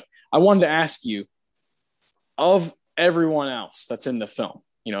Hardy. But I wanted to ask you, of everyone else that's in the film,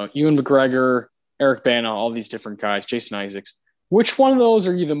 Ewan McGregor, Eric Bana, all these different guys, Jason Isaacs, which one of those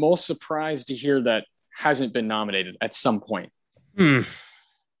are you the most surprised to hear that hasn't been nominated at some point?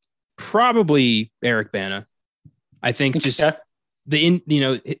 Probably Eric Bana. I think just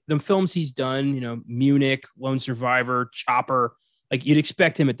the films he's done, Munich, Lone Survivor, Chopper, like you'd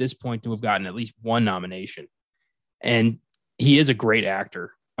expect him at this point to have gotten at least one nomination. And he is a great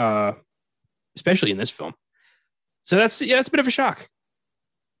actor, especially in this film. So that's a bit of a shock.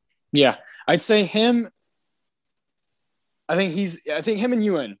 Yeah, I'd say him. I think him and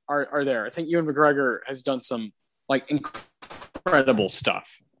Ewan are there. I think Ewan McGregor has done some like incredible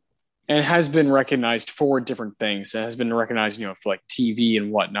stuff and has been recognized for different things. And has been recognized, for like TV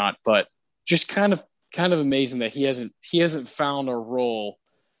and whatnot, but just kind of amazing that he hasn't found a role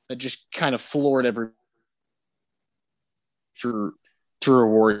that just kind of floored every through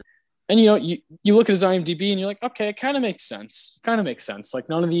award. And, you look at his IMDb and you're like, okay, it kind of makes sense. Like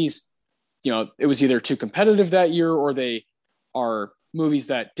none of these, it was either too competitive that year or they are movies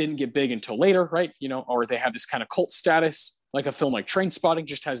that didn't get big until later, right? Or they have this kind of cult status, like a film like Trainspotting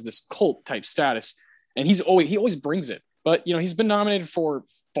just has this cult type status, and he always brings it. But, he's been nominated for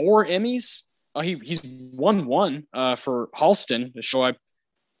 4 Emmys he's won one for Halston, the show I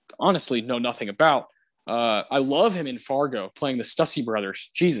honestly know nothing about. I love him in Fargo, playing the Stussy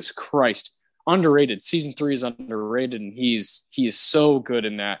brothers. Jesus Christ, underrated. Season 3 is underrated, and he is so good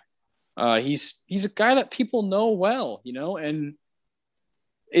in that. He's a guy that people know well, and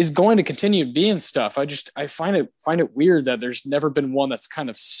is going to continue being stuff. I find it weird that there's never been one that's kind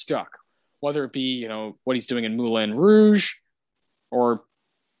of stuck, whether it be what he's doing in Moulin Rouge, or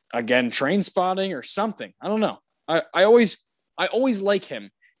again Train Spotting or something. I don't know. I always like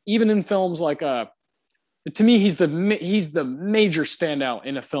him, even in films like to me he's the major standout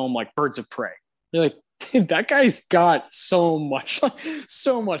in a film like Birds of Prey. You're like, that guy's got so much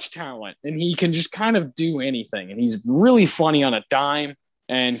talent, and he can just kind of do anything, and he's really funny on a dime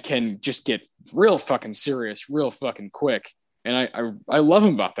and can just get real fucking serious real fucking quick. And I love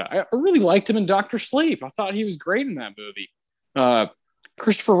him about that. I really liked him in Dr. Sleep. I thought he was great in that movie.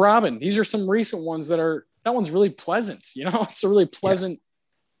 Christopher Robin. These are some recent ones that one's really pleasant. It's a really pleasant,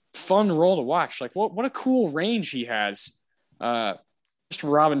 fun role to watch. Like what a cool range he has. Christopher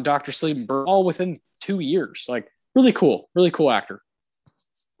Robin, Dr. Sleep, and Bird, all within 2 years. Like really cool actor.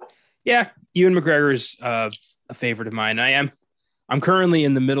 Yeah, Ewan McGregor's a favorite of mine. I'm currently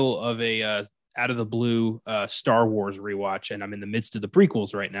in the middle of a out of the blue Star Wars rewatch, and I'm in the midst of the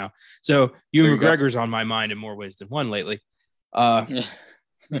prequels right now. So Ewan McGregor's on my mind in more ways than one lately. I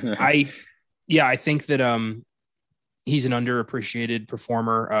think that he's an underappreciated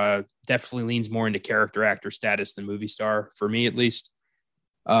performer. Definitely leans more into character actor status than movie star, for me at least.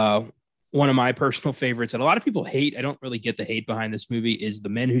 One of my personal favorites that a lot of people hate, I don't really get the hate behind this movie, is The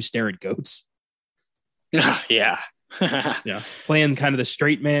Men Who Stare at Goats. Yeah. Playing kind of the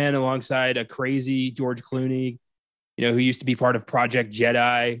straight man alongside a crazy George Clooney, who used to be part of Project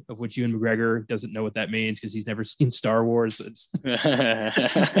Jedi, of which Ewan McGregor doesn't know what that means because he's never seen Star Wars.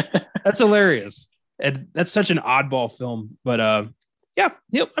 That's hilarious. And that's such an oddball film, but I'm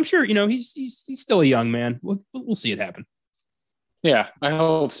sure, he's still a young man. We'll see it happen. Yeah, I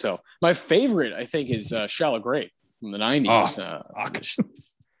hope so. My favorite, I think, is Shallow Grave from the 90s.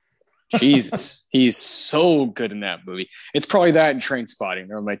 Jesus, he's so good in that movie. It's probably that and Train Spotting.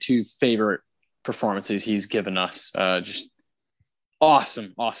 They're my two favorite performances he's given us. Just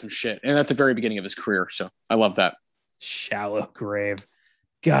awesome shit. And at the very beginning of his career. So I love that. Shallow Grave.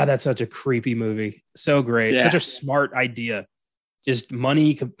 God, that's such a creepy movie. So great. Yeah. Such a smart idea. Just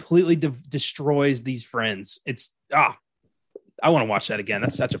money completely destroys these friends. It's, I want to watch that again.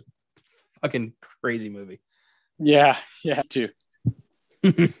 That's such a fucking crazy movie. Yeah, too.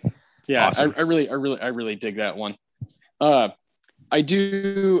 Yeah, awesome. I really dig that one. I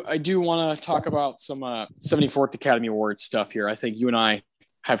do want to talk about some 74th Academy Awards stuff here. I think you and I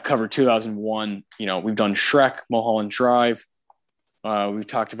have covered 2001. We've done Shrek, Mulholland Drive. We've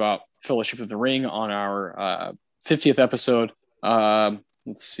talked about Fellowship of the Ring on our 50th episode.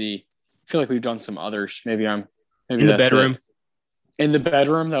 Let's see. I feel like we've done some others. Maybe In the Bedroom. In the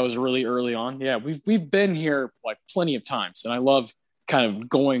Bedroom, that was really early on. Yeah, we've been here like plenty of times, and I love kind of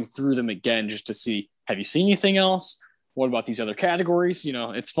going through them again just to see, have you seen anything else? What about these other categories?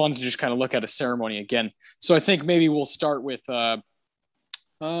 It's fun to just kind of look at a ceremony again. So I think maybe we'll start with best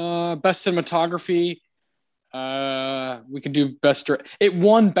cinematography. We can do it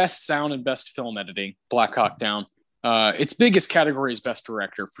won best sound and best film editing, Black Hawk Down. Its biggest category is best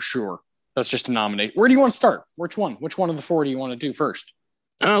director for sure. That's just to nominate. Where do you want to start? Which one of the four do you want to do first?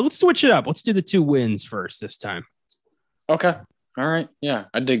 Let's switch it up. Let's do the two wins first this time. Okay. All right. Yeah,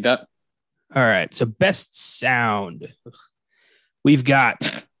 I dig that. All right. So best sound. We've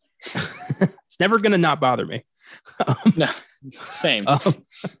got it's never going to not bother me. No, same.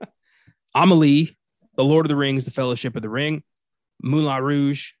 Amelie, The Lord of the Rings, The Fellowship of the Ring, Moulin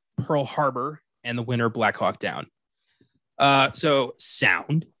Rouge, Pearl Harbor, and the winner, Black Hawk Down. So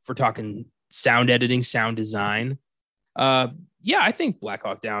sound, if we're talking sound editing, sound design. I think Black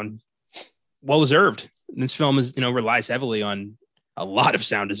Hawk Down, well deserved. This film relies heavily on a lot of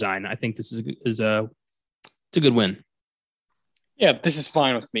sound design. I think this it's a good win. Yeah, this is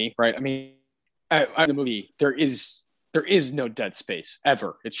fine with me, right? I mean, in the movie, there is no dead space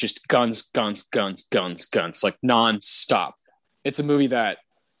ever. It's just guns, like nonstop. It's a movie that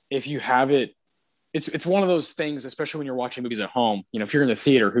if you have it, it's one of those things, especially when you're watching movies at home. If you're in the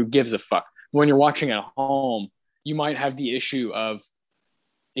theater, who gives a fuck? When you're watching at home, you might have the issue of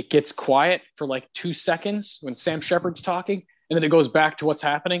it gets quiet for like 2 seconds when Sam Shepard's talking, and then it goes back to what's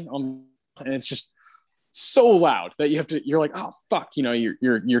happening. And it's just so loud that you're like, oh fuck,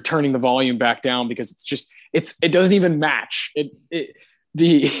 you're turning the volume back down because it doesn't even match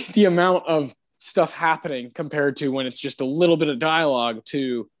the amount of stuff happening compared to when it's just a little bit of dialogue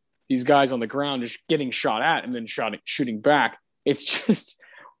to these guys on the ground just getting shot at and then shooting back. It's just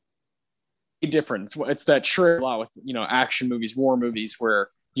different. It's that trade a lot with, action movies, war movies, where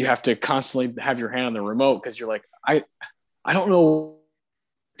you have to constantly have your hand on the remote because you're like, I don't know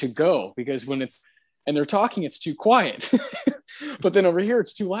to go, because when they're talking, it's too quiet. But then over here,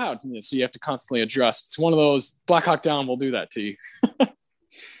 it's too loud. So you have to constantly adjust. It's one of those. Black Hawk Down will do that to you.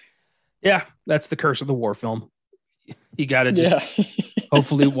 Yeah, that's the curse of the war film. You got to just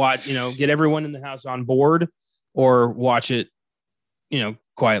hopefully watch, get everyone in the house on board, or watch it,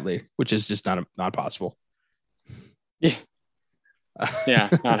 quietly, which is just not possible. Yeah. Yeah,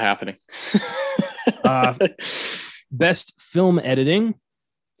 not happening. Best film editing.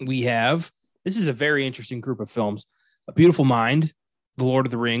 This is a very interesting group of films. A Beautiful Mind, The Lord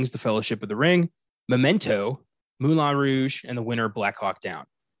of the Rings, The Fellowship of the Ring, Memento, Moulin Rouge, and the winner, Black Hawk Down.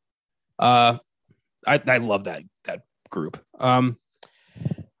 I love that group.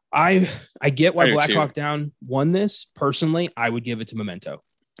 I get why Black Hawk Down won this. Personally, I would give it to Memento.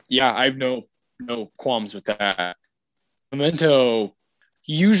 Yeah, I have no qualms with that. Memento,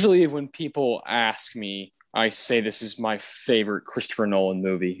 usually when people ask me, I say this is my favorite Christopher Nolan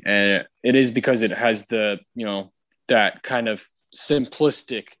movie. And it is because it has the, that kind of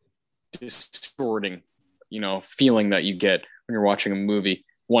simplistic, distorting, feeling that you get when you're watching a movie,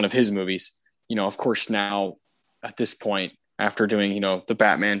 one of his movies. Of course, now at this point, after doing, the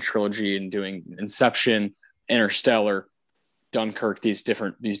Batman trilogy and doing Inception, Interstellar, Dunkirk, these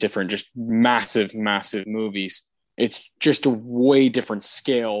different just massive movies, it's just a way different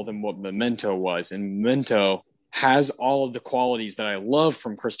scale than what Memento was. And Memento has all of the qualities that I love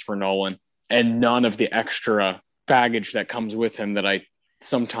from Christopher Nolan and none of the extra baggage that comes with him that I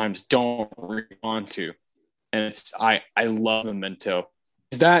sometimes don't respond to. And I love Memento.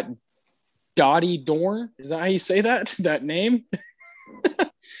 Is that Dottie Dorn? Is that how you say that name?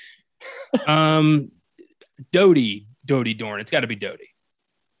 Dodie Dorn. It's got to be Dodie.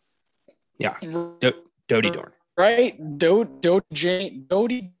 Yeah, Dodie Dorn. Right?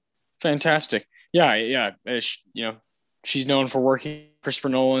 Dodie. Fantastic. Yeah. She's known for working Christopher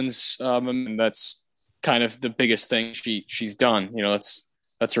Nolan's, and that's kind of the biggest thing she's done.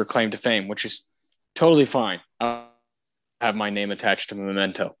 That's her claim to fame, which is totally fine. I'll have my name attached to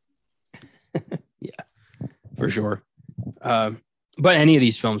Memento. Yeah, for sure. But any of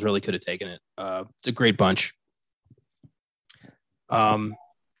these films really could have taken it. It's a great bunch. That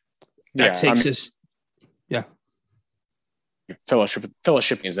takes us. Yeah.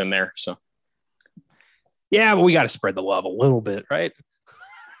 Fellowshipping is in there. So. Yeah, but we got to spread the love a little bit, right?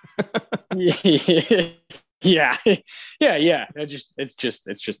 Yeah. It's just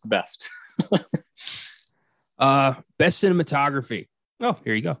the best. Best cinematography. Oh,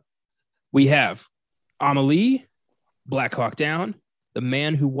 here you go. We have Amelie, Black Hawk Down, The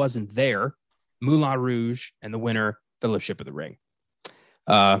Man Who Wasn't There, Moulin Rouge, and the winner, Fellowship of the Ring.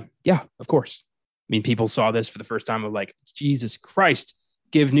 Yeah, of course. I mean, people saw this for the first time of like, Jesus Christ,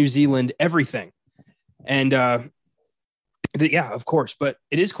 give New Zealand everything. And yeah, of course. But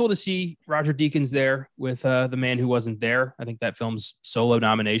it is cool to see Roger Deakins there with The Man Who Wasn't There. I think that film's solo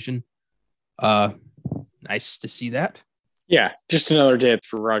nomination. Nice to see that. Yeah, just another day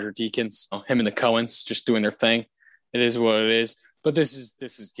for Roger Deakins. Him and the Coens just doing their thing. It is what it is. But this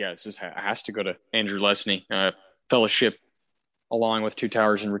has to go to Andrew Lesney. Fellowship, along with Two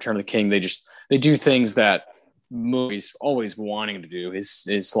Towers and Return of the King, they do things that movies always wanting to do.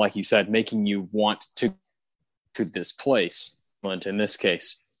 Is like you said, making you want to this place. In this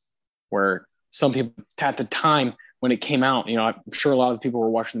case, where some people at the time when it came out, I'm sure a lot of people were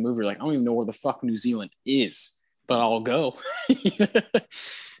watching the movie like, I don't even know where the fuck New Zealand is, but I'll go.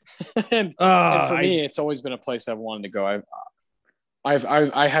 and for me, it's always been a place I've wanted to go.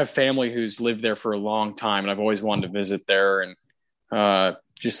 I have family who's lived there for a long time, and I've always wanted to visit there. And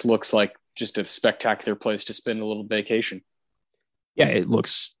just looks like just a spectacular place to spend a little vacation. Yeah, it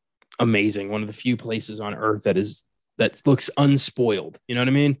looks amazing. One of the few places on Earth that looks unspoiled. You know what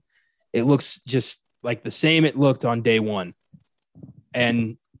I mean? It looks just like the same it looked on day one,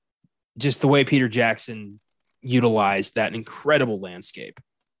 and just the way Peter Jackson utilized that incredible landscape.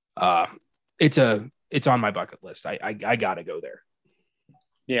 It's on my bucket list. I gotta go there.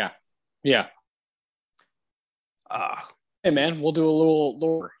 Yeah. Hey man, we'll do a little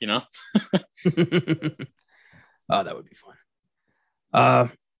lore, Oh, that would be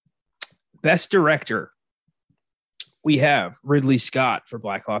fun. Best director. We have Ridley Scott for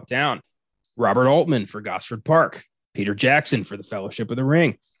Black Hawk Down, Robert Altman for Gosford Park, Peter Jackson for The Fellowship of the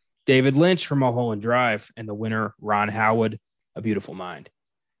Ring, David Lynch for Mulholland Drive, and the winner, Ron Howard, A Beautiful Mind.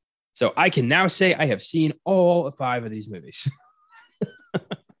 So I can now say I have seen all 5 of these movies.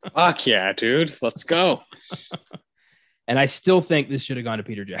 Fuck yeah, dude. Let's go. And I still think this should have gone to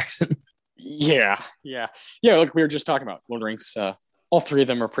Peter Jackson. Yeah. Like we were just talking about Lord of the Rings. All three of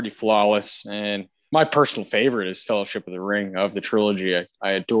them are pretty flawless. And my personal favorite is Fellowship of the Ring of the trilogy.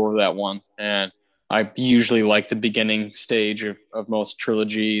 I adore that one. And I usually like the beginning stage of most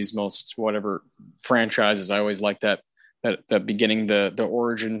trilogies, most whatever franchises. I always like that beginning, the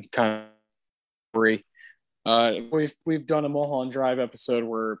origin kind of story. We've done a Mulholland Drive episode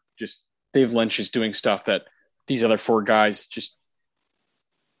where just Dave Lynch is doing stuff that these other four guys just,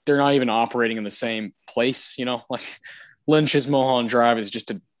 they're not even operating in the same place, like Lynch's Mulholland Drive is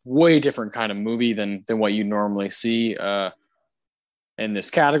just a way different kind of movie than what you normally see in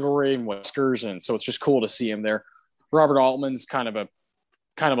this category and Oscars. And so it's just cool to see him there. Robert Altman's kind of a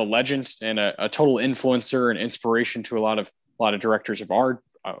legend and a total influencer and inspiration to a lot of directors of art,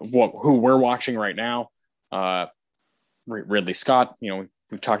 who we're watching right now. Ridley Scott,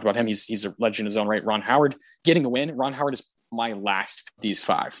 we've talked about him. He's a legend in his own right. Ron Howard getting a win. Ron Howard is my last of these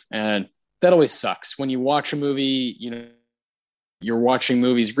five. And that always sucks when you watch a movie, you're watching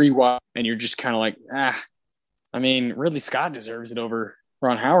movies, rewatch, and you're just kind of like, Ridley Scott deserves it over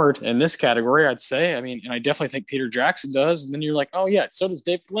Ron Howard in this category, I'd say. And I definitely think Peter Jackson does. And then you're like, oh yeah, so does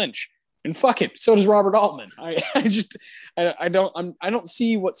David Lynch. And fuck it, so does Robert Altman. I don't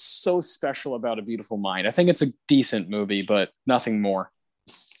see what's so special about A Beautiful Mind. I think it's a decent movie, but nothing more.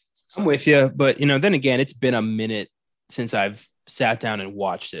 I'm with you, but then again, it's been a minute since I've sat down and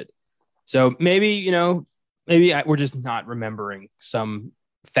watched it. So maybe we're just not remembering some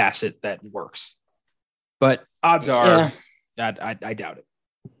facet that works. But odds are, I doubt it.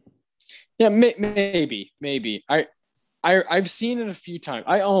 Yeah, maybe. I've seen it a few times.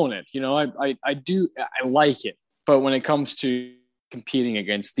 I own it. I do. I like it. But when it comes to competing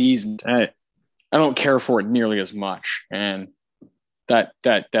against these, I don't care for it nearly as much, and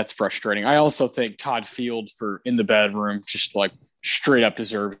that's frustrating. I also think Todd Field for In the Bedroom just like straight up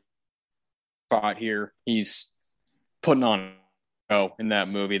deserves a spot here. He's putting on a show in that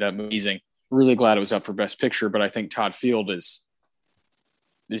movie. That movie, amazing. Really glad it was up for Best Picture, but I think Todd Field is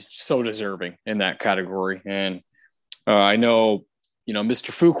so deserving in that category. And I know,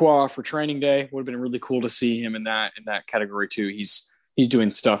 Mr. Fuqua for Training Day would have been really cool to see him in that category too. He's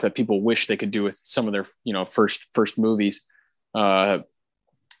doing stuff that people wish they could do with some of their, first movies. Love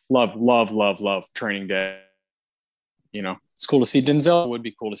Training Day. It's cool to see Denzel. It would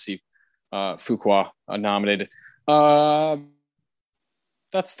be cool to see Fuqua nominated.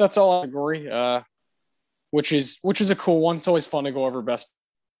 That's all category, which is a cool one. It's always fun to go over best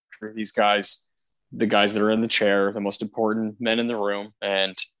for these guys, the guys that are in the chair, the most important men in the room.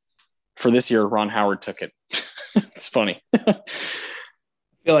 And for this year, Ron Howard took it. It's funny. I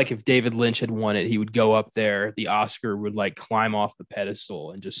feel like if David Lynch had won it, he would go up there. The Oscar would like climb off the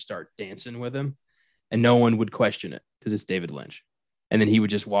pedestal and just start dancing with him. And no one would question it because it's David Lynch. And then he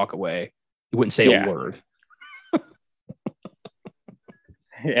would just walk away. He wouldn't say a word.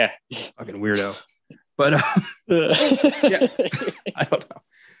 Yeah. Fucking weirdo. But yeah, I don't know.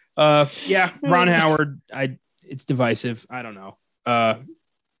 Ron Howard, it's divisive. I don't know. I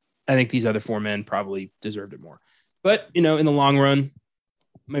think these other four men probably deserved it more. But, in the long run,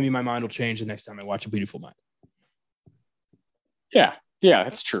 maybe my mind will change the next time I watch A Beautiful Mind. Yeah,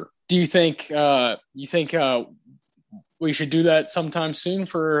 that's true. Do you think we should do that sometime soon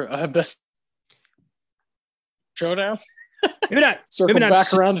for Best Showdown? Maybe not. Circle maybe not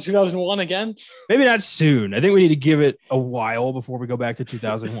back around to 2001 again. Maybe not soon. I think we need to give it a while before we go back to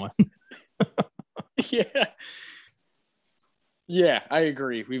 2001. Yeah, I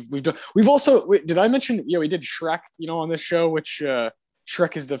agree. We've also did I mention we did Shrek on this show, which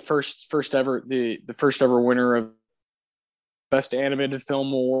Shrek is the first ever winner of Best Animated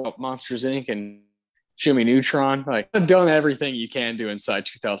Film Award, Monsters Inc. and Jimmy Neutron. Like, I've done everything you can do inside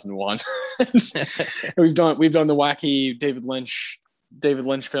 2001. we've done the wacky David Lynch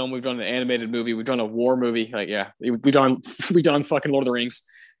film. We've done an animated movie. We've done a war movie. Like, yeah, we've done fucking Lord of the Rings.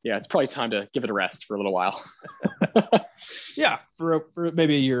 Yeah, it's probably time to give it a rest for a little while. Yeah, for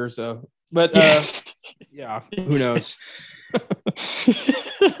maybe a year or so. But yeah, who knows?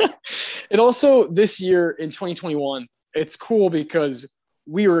 It also, this year in 2021, it's cool because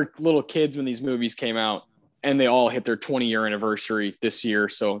we were little kids when these movies came out, and they all hit their 20-year anniversary this year.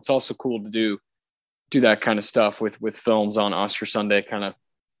 So it's also cool to do that kind of stuff with films on Oscar Sunday, kind of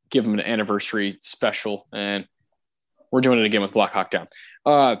give them an anniversary special. And we're doing it again with Black Hawk Down.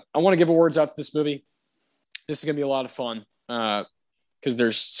 I want to give awards out to this movie. This is going to be a lot of fun because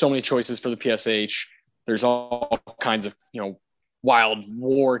there's so many choices for the PSH. There's all kinds of, wild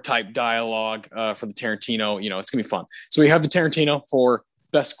war type dialogue for the Tarantino. It's going to be fun. So we have the Tarantino for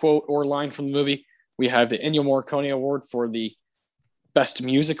best quote or line from the movie. We have the Ennio Morricone Award for the best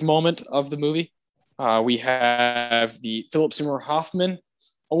music moment of the movie. We have the Philip Seymour Hoffman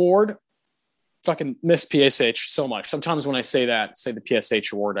Award. Fucking miss PSH so much. Sometimes when I say the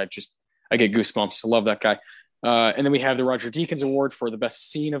PSH Award, I get goosebumps. I love that guy. And then we have the Roger Deakins Award for the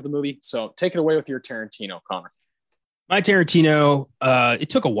best scene of the movie. So take it away with your Tarantino, Connor. My Tarantino, it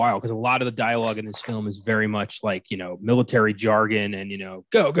took a while because a lot of the dialogue in this film is very much like, military jargon and,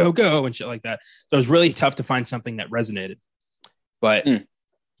 go, go, go and shit like that. So it was really tough to find something that resonated. But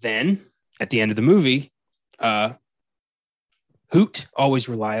then at the end of the movie, Hoot, always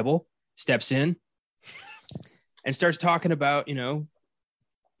reliable, steps in and starts talking about,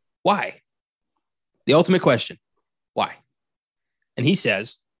 why? The ultimate question, why? And he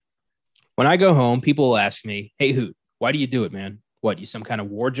says, when I go home, people will ask me, hey, Hoot, why do you do it, man? What, you some kind of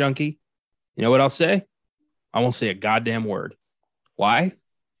war junkie? You know what I'll say? I won't say a goddamn word. Why?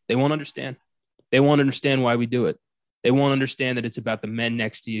 They won't understand. They won't understand why we do it. They won't understand that it's about the men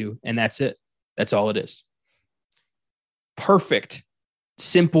next to you, and that's it. That's all it is. Perfect,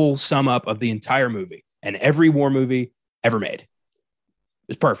 simple sum up of the entire movie and every war movie ever made.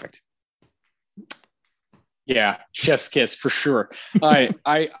 It's perfect. Yeah, chef's kiss for sure.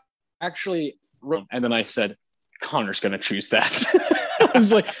 I actually wrote, and then I said, Connor's going to choose that. I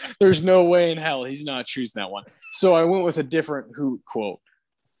was like, there's no way in hell he's not choosing that one. So I went with a different Hoot quote.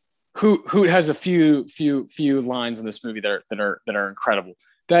 Hoot has a few lines in this movie that are incredible.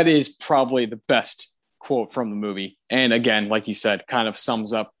 That is probably the best quote from the movie. And again, like you said, kind of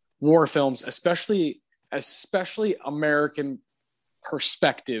sums up war films, especially American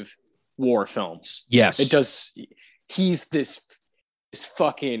perspective war films. Yes. It does. He's this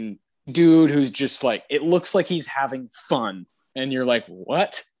fucking dude who's just like, it looks like he's having fun. And you're like,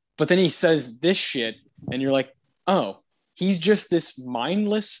 what? But then he says this shit and you're like, oh, he's just this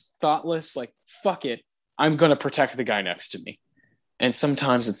mindless, thoughtless, like, fuck it. I'm going to protect the guy next to me. And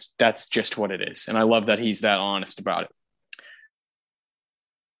sometimes that's just what it is. And I love that he's that honest about it.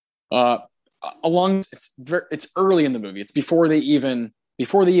 It's early in the movie. It's before they even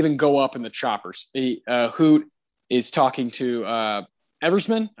go up in the choppers. Hoot is talking to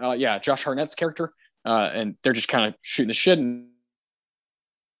Eversman, Josh Hartnett's character, and they're just kind of shooting the shit. And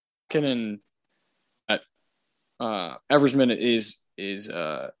Eversman is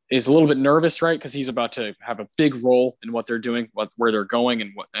a little bit nervous, right? Because he's about to have a big role in what they're doing, where they're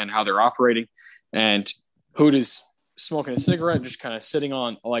going, and how they're operating. And Hoot is smoking a cigarette, just kind of sitting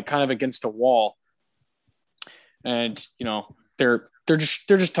on, like, kind of against a wall. And they're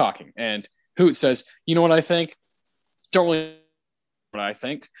just talking. And Hoot says, "You know what I think? Don't really know what I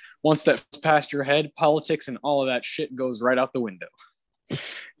think. Once that's past your head, politics and all of that shit goes right out the window."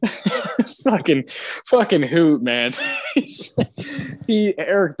 fucking Hoot, man.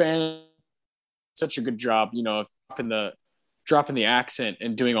 Eric Bana such a good job, of dropping the accent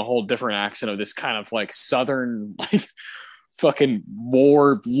and doing a whole different accent of this kind of like Southern, like, fucking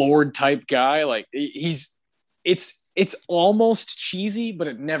war lord type guy. Like, it's almost cheesy, but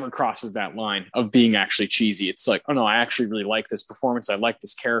it never crosses that line of being actually cheesy. It's like, oh no, I actually really like this performance. I like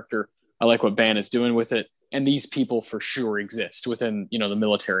this character. I like what Bana's doing with it. And these people for sure exist within, the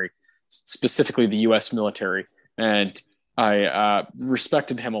military, specifically the U.S. military. And I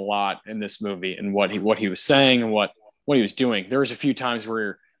respected him a lot in this movie and what he was saying and what he was doing. There was a few times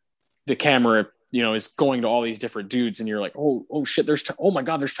where the camera, is going to all these different dudes, and you're like, oh shit, oh my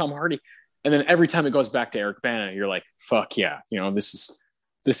God, there's Tom Hardy. And then every time it goes back to Eric Bana, you're like, fuck yeah, this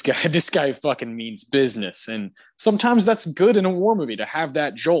guy fucking means business. And sometimes that's good in a war movie, to have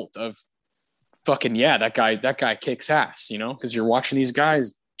that jolt of fucking, yeah, that guy kicks ass, because you're watching these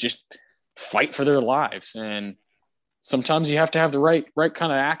guys just fight for their lives. And sometimes you have to have the right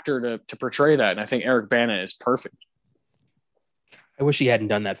kind of actor to portray that. And I think Eric Bana is perfect. I wish he hadn't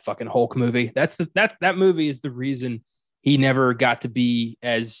done that fucking Hulk movie. That movie is the reason he never got to be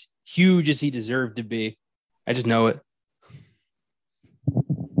as huge as he deserved to be. I just know it.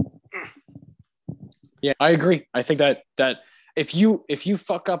 Yeah, I agree. I think that if you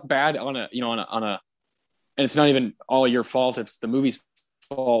fuck up bad on a and it's not even all your fault, it's the movie's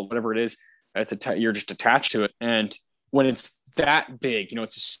fault, whatever it is, you're just attached to it. And when it's that big,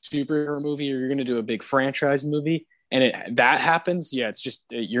 it's a superhero movie, or you're going to do a big franchise movie, and that happens, yeah, it's just,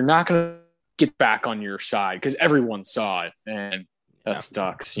 you're not going to get back on your side because everyone saw it, and that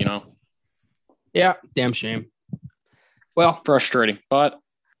sucks, Yeah, damn shame. Well, frustrating, but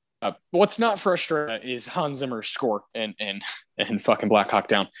what's not frustrating is Hans Zimmer's score and fucking Black Hawk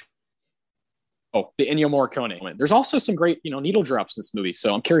Down. Oh, the Ennio Morricone. There's also some great, needle drops in this movie.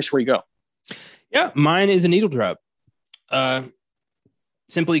 So I'm curious where you go. Yeah, mine is a needle drop.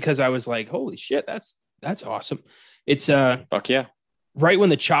 simply because I was like, holy shit, that's awesome. It's Fuck yeah. right when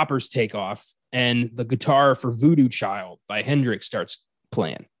the choppers take off and the guitar for Voodoo Child by Hendrix starts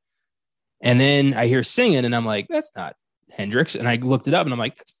playing. And then I hear singing and I'm like, that's not Hendrix. And I looked it up and I'm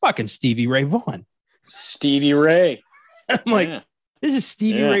like, that's fucking Stevie Ray Vaughan. Stevie Ray. I'm like, this is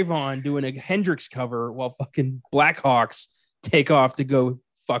Stevie Ray Vaughan doing a Hendrix cover while fucking Blackhawks take off to go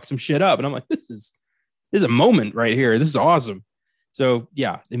fuck some shit up. And I'm like, this is a moment right here. This is awesome. So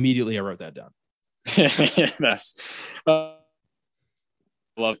yeah, immediately I wrote that down. Yes.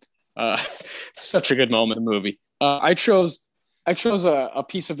 Love such a good moment in the movie. I chose a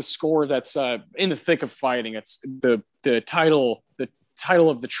piece of the score that's in the thick of fighting. It's the title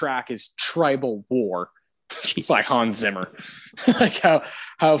of the track is Tribal War by Hans Zimmer. Like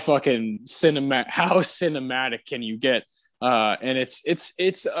how fucking cinematic can you get? And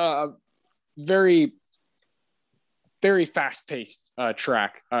it's very, very fast paced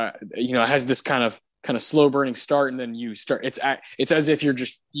track. It has this kind of slow burning start, and then you start. It's as if you're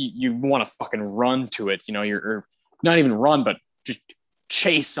just you want to fucking run to it. You're not even run, but just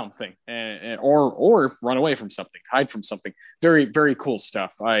chase something, or run away from something, hide from something. Very, very cool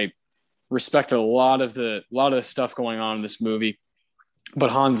stuff. I respected a lot of the stuff going on in this movie, but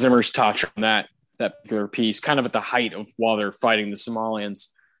Hans Zimmer's touch on that particular piece, kind of at the height of while they're fighting the Somalians,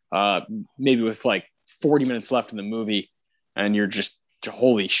 maybe with like 40 minutes left in the movie, and you're just,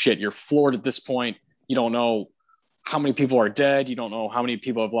 holy shit, you're floored at this point. You don't know how many people are dead. You don't know how many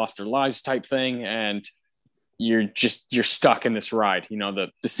people have lost their lives type thing. And you're stuck in this ride.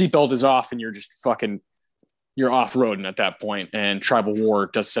 The seatbelt is off and you're just you're off-roading at that point. And Tribal War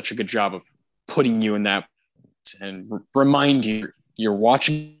does such a good job of putting you in that and remind you you're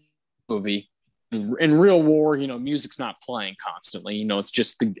watching a movie. In real war, music's not playing constantly. It's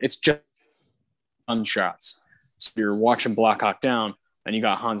just gunshots. So you're watching Black Hawk Down and you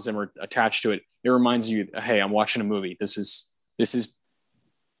got Hans Zimmer attached to it. It reminds you, hey, I'm watching a movie. This is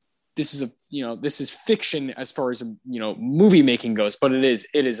fiction as far as movie making goes, but it is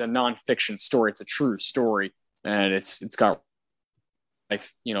a nonfiction story. It's a true story, and it's got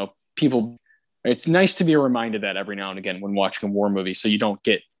life. People. It's nice to be reminded that every now and again when watching a war movie, so you don't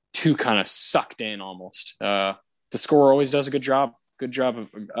get too kind of sucked in almost. The score always does a good job. Good job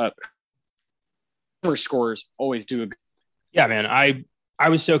of scores always do a good. Yeah, man. I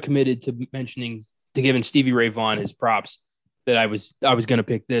was so committed to giving Stevie Ray Vaughan his props that I was going to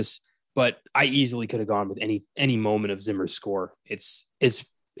pick this, but I easily could have gone with any moment of Zimmer's score. It's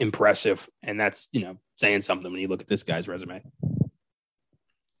impressive, and that's saying something when you look at this guy's resume.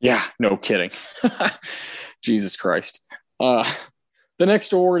 Yeah, no kidding. Jesus Christ. The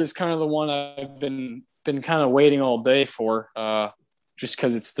next award is kind of the one I've been kind of waiting all day for, just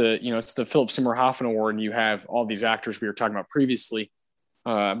because it's the Philip Seymour Hoffman Award, and you have all these actors we were talking about previously.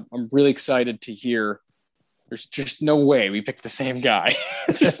 I'm really excited to hear. There's just no way we picked the same guy.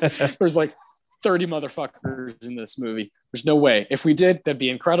 There's like 30 motherfuckers in this movie. There's no way. If we did, that'd be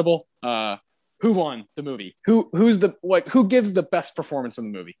incredible. Who won the movie? Who gives the best performance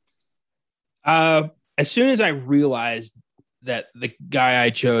in the movie? As soon as I realized that the guy I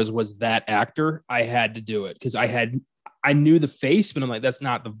chose was that actor, I had to do it because I knew the face, but I'm like, that's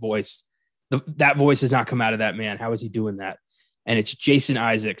not the voice. That voice has not come out of that man. How is he doing that? And it's Jason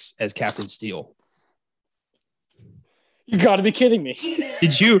Isaacs as Captain Steele. You got to be kidding me.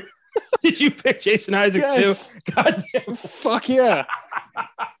 Did you pick Jason Isaacs too? God damn. Fuck yeah.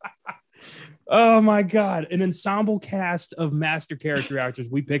 Oh my God. An ensemble cast of master character actors.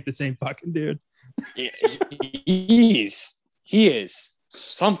 We picked the same fucking dude. He is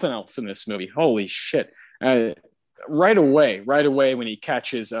something else in this movie. Holy shit. Right away when he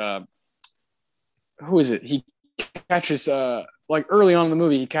catches, who is it? He catches, like early on in the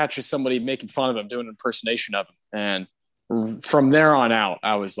movie, he catches somebody making fun of him, doing an impersonation of him. And from there on out,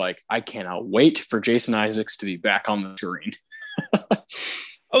 I was like, I cannot wait for Jason Isaacs to be back on the screen.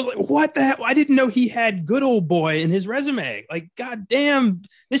 I was like, what the hell? I didn't know he had Good Old Boy in his resume. Like, God damn,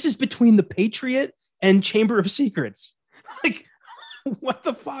 this is between The Patriot and Chamber of Secrets. Like, what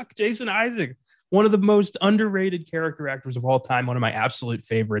the fuck? Jason Isaacs, one of the most underrated character actors of all time, one of my absolute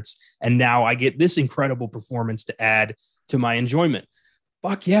favorites. And now I get this incredible performance to add to my enjoyment.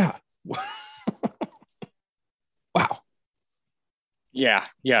 Fuck yeah. Wow.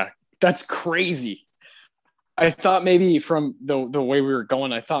 Yeah. That's crazy. I thought maybe from the way we were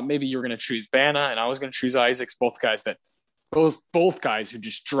going, I thought maybe you were going to choose Bana and I was going to choose Isaacs, both guys who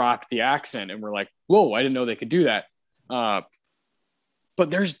just dropped the accent and were like, whoa, I didn't know they could do that. But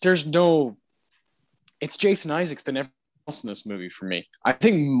there's no, it's Jason Isaacs than everyone else in this movie for me. I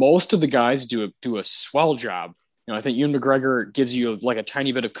think most of the guys do a swell job. I think Ewan McGregor gives you like a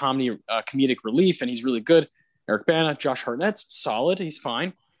tiny bit of comedic relief, and he's really good. Eric Bana, Josh Hartnett's solid. He's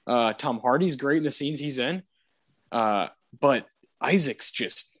fine. Tom Hardy's great in the scenes he's in. But Isaac's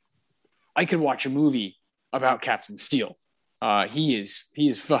just, I could watch a movie about Captain Steel. He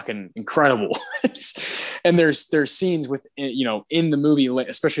is fucking incredible. And there's scenes with, in the movie,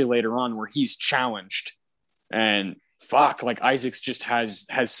 especially later on, where he's challenged, and fuck, like Isaac's just has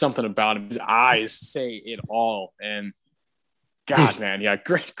something about him. His eyes say it all. And God, man, yeah,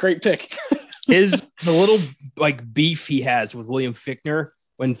 great pick. The little like beef he has with William Fichtner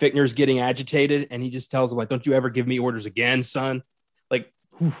when Fichtner's getting agitated, and he just tells him like, "Don't you ever give me orders again, son." Like,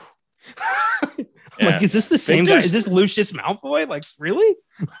 like, is this the same guy? Is this Lucius Malfoy? Like, really?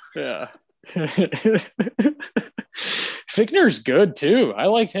 Yeah. Fichtner's good too. I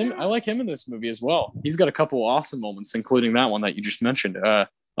like him in this movie as well. He's got a couple awesome moments, including that one that you just mentioned. I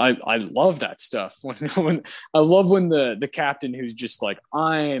love that stuff. When I love when the captain, who's just like,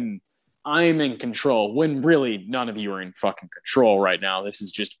 I'm in control, when really none of you are in fucking control right now. This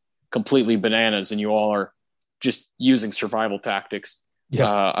is just completely bananas, and you all are just using survival tactics. Yeah.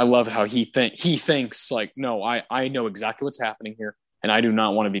 I love how he thinks like, no, I know exactly what's happening here, and I do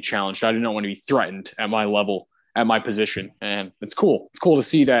not want to be challenged. I do not want to be threatened at my level, at my position. And it's cool. It's cool to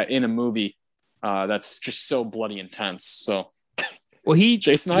see that in a movie that's just so bloody intense. So, well,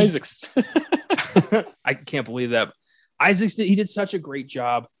 Jason Isaacs. I can't believe that. Isaacs he did such a great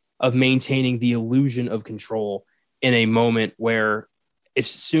job of maintaining the illusion of control in a moment where, as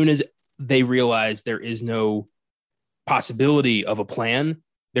soon as they realize there is no possibility of a plan,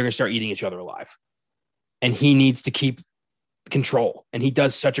 they're going to start eating each other alive. And he needs to keep control. And he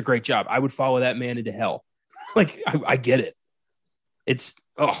does such a great job. I would follow that man into hell. Like, I get it.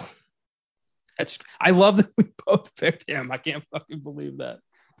 I love that we both picked him. I can't fucking believe that.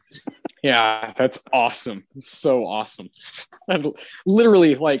 Yeah, that's awesome. It's so awesome. And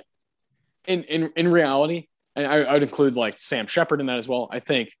literally, like, in reality, and I would include like Sam Shepard in that as well. I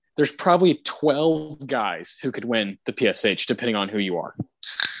think there's probably 12 guys who could win the PSH, depending on who you are.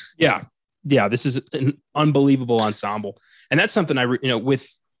 Yeah. This is an unbelievable ensemble, and that's something with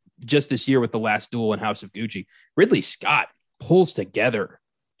just this year with The Last Duel and House of Gucci, Ridley Scott pulls together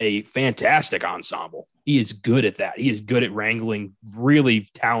a fantastic ensemble. He is good at that. He is good at wrangling really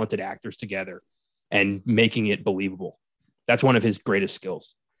talented actors together and making it believable. That's one of his greatest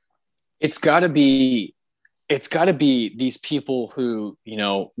skills. It's got to be these people who,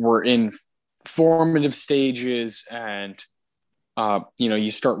 were in formative stages, and,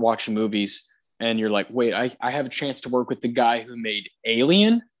 you start watching movies and you're like, wait, I have a chance to work with the guy who made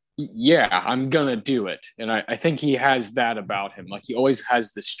Alien. Yeah, I'm going to do it. And I think he has that about him. Like, he always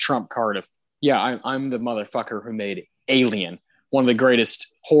has this trump card of, yeah, I'm the motherfucker who made Alien, one of the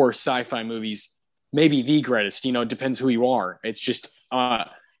greatest horror sci-fi movies, maybe the greatest, it depends who you are. It's just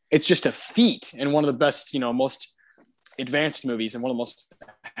a feat, and one of the best, most advanced movies, and one of the most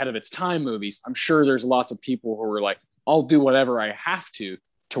ahead of its time movies. I'm sure there's lots of people who are like, I'll do whatever I have to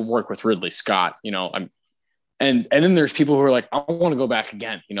work with Ridley Scott. And then there's people who are like, I want to go back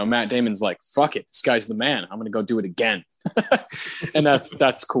again. Matt Damon's like, fuck it, this guy's the man. I'm going to go do it again. And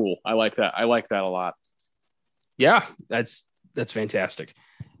that's cool. I like that. I like that a lot. Yeah, that's fantastic.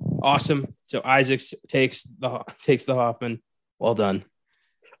 Awesome. So Isaacs takes the Hoffman. Well done.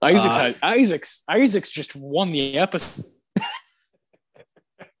 Isaacs just won the episode.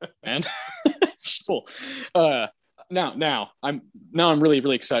 Man. Cool. Now I'm really,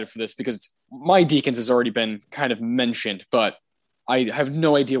 really excited for this, because my Deacons has already been kind of mentioned, but I have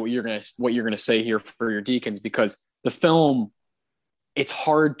no idea what you're gonna say here for your Deacons, because the film, it's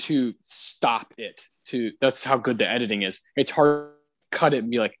hard to stop it. That's how good the editing is. It's hard to cut it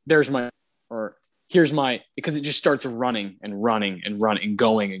and be like, there's my, or here's my, because it just starts running and running and running and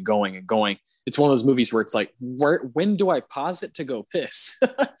going and going and going. It's one of those movies where it's like, when do I pause it to go piss?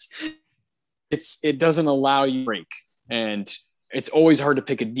 It doesn't allow you to break. And it's always hard to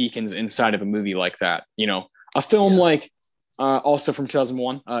pick a Deacons inside of a movie like that. A film like, also from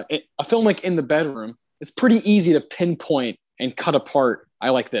 2001, a film like In the Bedroom, it's pretty easy to pinpoint and cut apart. I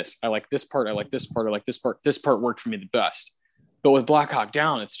like this. I like this part. I like this part. I like this part. This part worked for me the best. But with Black Hawk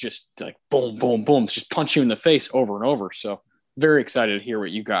Down, it's just like boom, boom, boom. It's just punch you in the face over and over. So very excited to hear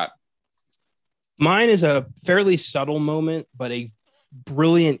what you got. Mine is a fairly subtle moment, but a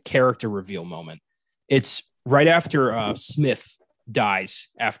brilliant character reveal moment. It's right after Smith dies,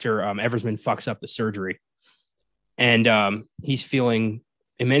 after Eversman fucks up the surgery. And he's feeling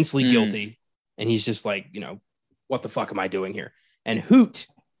immensely guilty. And he's just like, what the fuck am I doing here? And Hoot,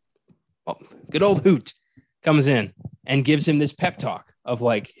 good old Hoot, comes in and gives him this pep talk of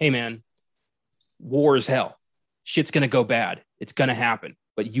like, hey man, war is hell. shit's going to go bad. It's going to happen,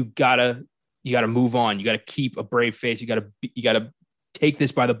 but you gotta move on. You got to keep a brave face. You got to take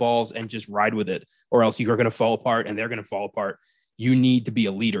this by the balls and just ride with it, or else you're going to fall apart and they're going to fall apart. You need to be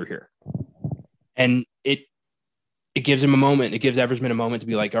a leader here. And it gives him a moment. It gives Eversman a moment to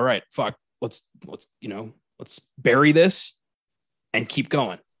be like, all right, fuck, let's bury this and keep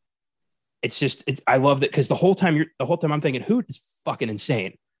going. I love that, because the whole time I'm thinking, Hoot is fucking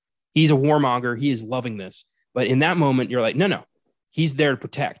insane. He's a warmonger. He is loving this. But in that moment, you're like, no, he's there to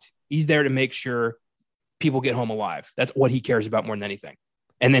protect. He's there to make sure people get home alive. That's what he cares about more than anything.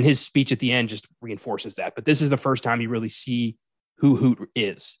 And then his speech at the end just reinforces that. But this is the first time you really see who Hoot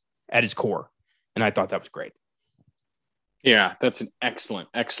is at his core. And I thought that was great. Yeah, that's an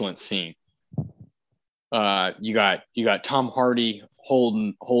excellent scene. You got Tom Hardy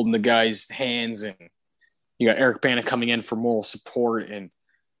holding the guy's hands, and you got Eric Bana coming in for moral support, and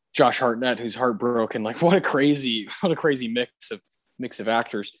Josh Hartnett, who's heartbroken. Like, what a crazy mix of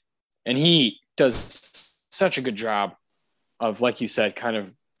actors. And he does such a good job of, like you said, kind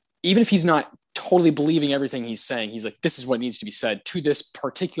of, even if he's not totally believing everything he's saying, he's like, this is what needs to be said to this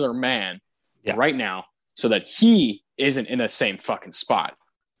particular man right now, so that he isn't in the same fucking spot.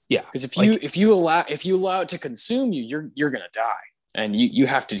 Yeah. Because if you allow it to consume you, you're gonna die. And you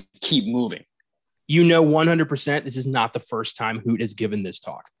have to keep moving. 100% this is not the first time Hoot has given this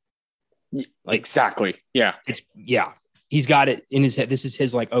talk. Like, exactly. Yeah. He's got it in his head. This is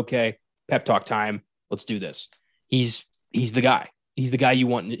his, like, okay, pep talk time. Let's do this. He's the guy. He's the guy you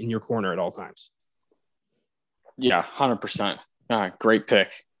want in your corner at all times. Yeah, 100%. Great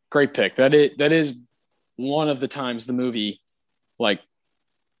pick. That is one of the times the movie, like,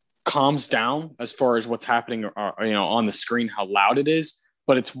 calms down as far as what's happening on the screen, how loud it is,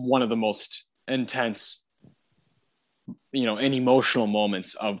 but it's one of the most intense and emotional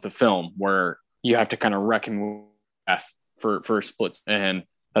moments of the film, where you have to kind of reckon with death for splits, and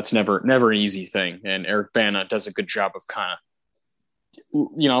that's never an easy thing. And Eric Bana does a good job of kind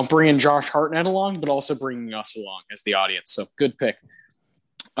of bringing Josh Hartnett along, but also bringing us along as the audience. So good pick.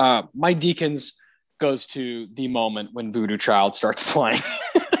 My Deacons goes to the moment when Voodoo Child starts playing.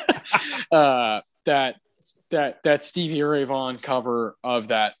 That Stevie Ray Vaughan cover of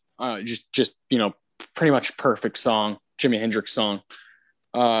that just pretty much perfect song, Jimi Hendrix song.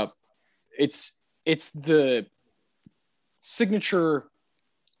 It's the signature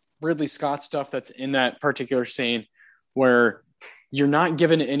Ridley Scott stuff that's in that particular scene, where you're not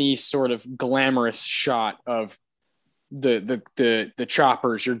given any sort of glamorous shot of the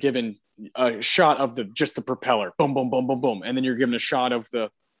choppers. You're given a shot of the propeller, boom, boom, boom, boom, boom, and then you're given a shot of the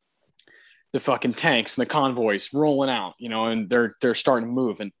fucking tanks and the convoys rolling out, and they're starting to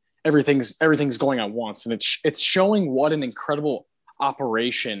move, and everything's going at once. And it's showing what an incredible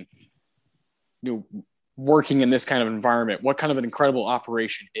operation, working in this kind of environment, what kind of an incredible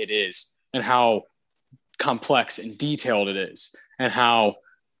operation it is, and how complex and detailed it is, and how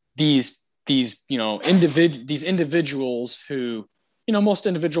these individuals who, most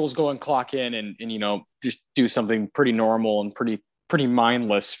individuals go and clock in and just do something pretty normal and pretty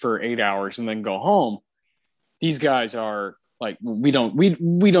mindless for 8 hours and then go home. These guys are like, we don't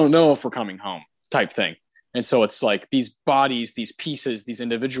know if we're coming home type thing. And so it's like these bodies, these pieces, these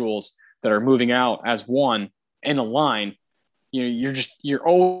individuals that are moving out as one in a line, you're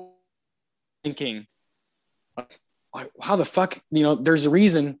always thinking, how the fuck, there's a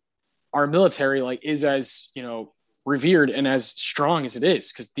reason our military is as, revered and as strong as it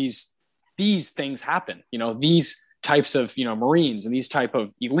is, because these things happen. These types of Marines and these type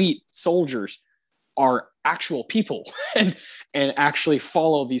of elite soldiers are actual people and actually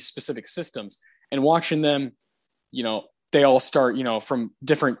follow these specific systems. And watching them, they all start from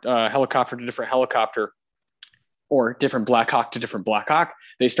different helicopter to different helicopter, or different Black Hawk to different Black Hawk.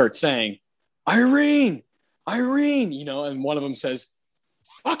 They start saying Irene, and one of them says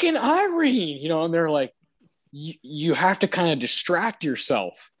fucking Irene, and they're like, you have to kind of distract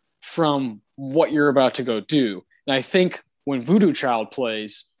yourself from what you're about to go do. And I think when Voodoo Child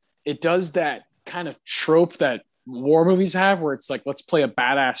plays, it does that kind of trope that war movies have, where it's like, let's play a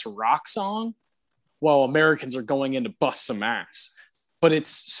badass rock song while Americans are going in to bust some ass. But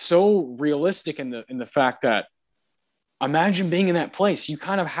it's so realistic in the fact that, imagine being in that place. You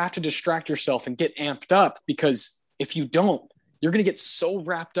kind of have to distract yourself and get amped up, because if you don't, you're going to get so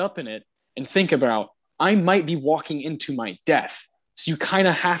wrapped up in it and think about, I might be walking into my death. So you kind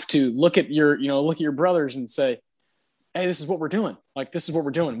of have to look at your brothers and say, hey, this is what we're doing. This is what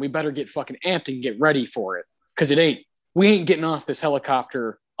we're doing. We better get fucking amped and get ready for it. Because we ain't getting off this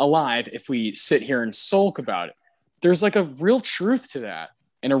helicopter alive if we sit here and sulk about it. There's a real truth to that,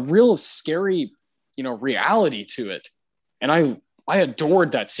 and a real scary reality to it. And I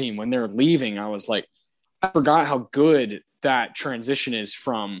adored that scene when they're leaving. I was like, I forgot how good that transition is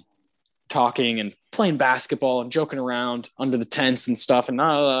from talking and playing basketball and joking around under the tents and stuff, and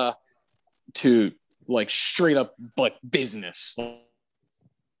to like straight up like business.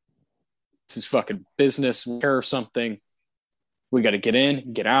 This is fucking business. We care of something. We got to get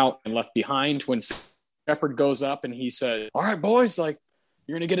in, get out, and left behind. When Shepard goes up and he said, "All right, boys, like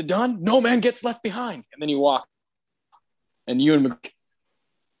you're gonna get it done. No man gets left behind." And then you walk, and Ewan McGregor,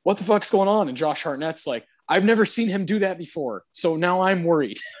 what the fuck's going on? And Josh Hartnett's like, I've never seen him do that before, so now I'm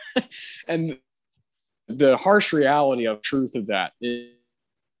worried. And the harsh reality of truth of that is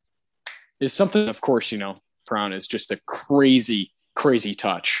something, of course, Brown is just a crazy, crazy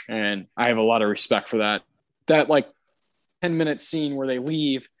touch. And I have a lot of respect for that. That like 10-minute scene where they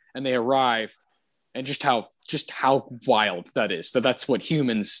leave and they arrive, and just how wild that is. That's what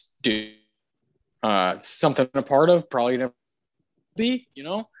humans do. Something I'm a part of, probably never be,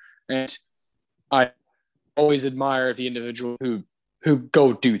 and I always admire the individual who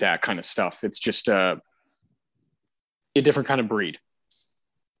go do that kind of stuff. It's just a different kind of breed.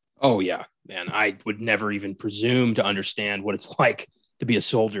 Oh yeah, man. I would never even presume to understand what it's like to be a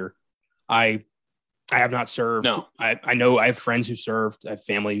soldier. I have not served. No. I know I have friends who served, I have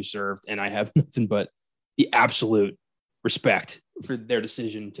family who served, and I have nothing but the absolute respect for their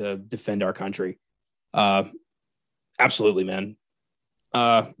decision to defend our country. Absolutely, man.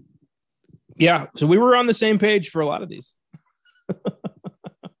 Yeah, so we were on the same page for a lot of these.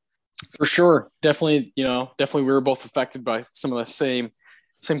 For sure. Definitely, we were both affected by some of the same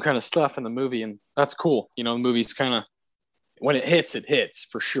kind of stuff in the movie. And that's cool. The movie's kind of, when it hits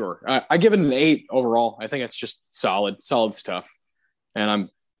for sure. I give it an 8 overall. I think it's just solid stuff. And I'm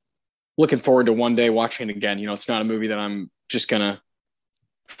looking forward to one day watching it again. It's not a movie that I'm just going to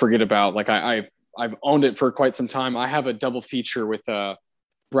forget about. Like I've owned it for quite some time. I have a double feature with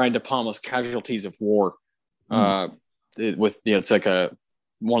Brian De Palma's Casualties of War. It's like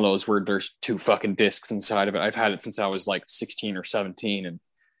one of those where there's 2 fucking discs inside of it. I've had it since I was like 16 or 17, and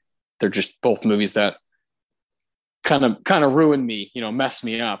they're just both movies that kind of ruin me, mess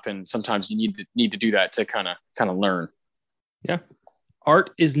me up. And sometimes you need to do that to kind of learn. Yeah.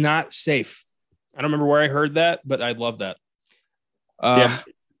 Art is not safe. I don't remember where I heard that, but I love that. Yeah,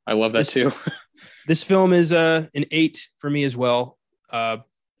 I love that too. This film is an 8 for me as well.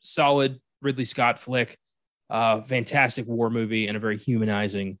 Solid Ridley Scott flick, fantastic war movie, and a very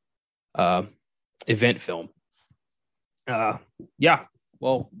humanizing event film. Yeah,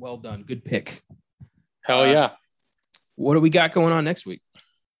 well done. Good pick. Hell yeah. What do we got going on next week?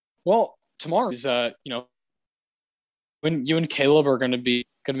 Well, tomorrow is when you and Caleb are going to be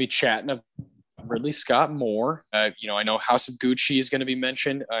chatting about Ridley Scott more. I know House of Gucci is going to be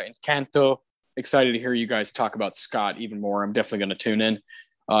mentioned. Encanto. Excited to hear you guys talk about Scott even more. I'm definitely going to tune in.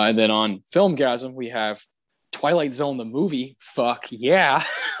 And then on Filmgasm, we have Twilight Zone, the movie. Fuck yeah.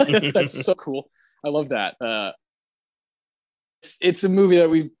 That's so cool. I love that. It's a movie that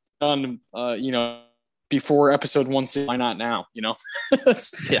we've done, before episode 1. Why not now?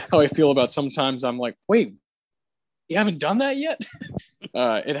 That's how I feel about sometimes. I'm like, wait, you haven't done that yet?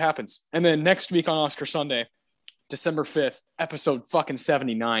 It happens. And then next week on Oscar Sunday, December 5th, episode fucking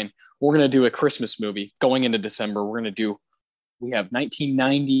 79, we're going to do a Christmas movie. Going into December, we have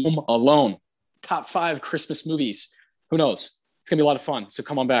 1990 Home Alone, top 5 Christmas movies. Who knows? It's going to be a lot of fun. So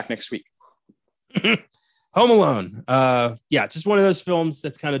come on back next week. Home Alone. Yeah, just one of those films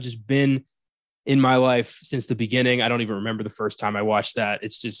that's kind of just been in my life since the beginning. I don't even remember the first time I watched that.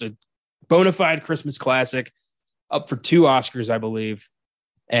 It's just a bona fide Christmas classic, up for 2 Oscars, I believe.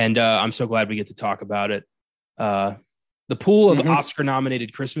 And I'm so glad we get to talk about it. The pool of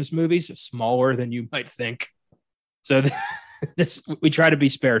Oscar-nominated Christmas movies is smaller than you might think. So we try to be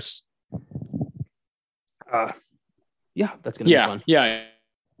sparse. Yeah, that's going to be fun. Yeah.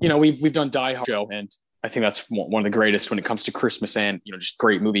 We've done Die Hard show, and I think that's one of the greatest when it comes to Christmas and, just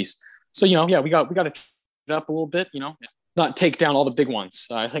great movies. So, we got to change it up a little bit, not take down all the big ones.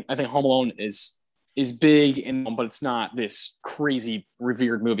 I think Home Alone is big, but it's not this crazy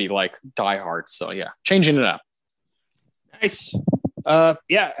revered movie like Die Hard. So yeah, changing it up. Nice.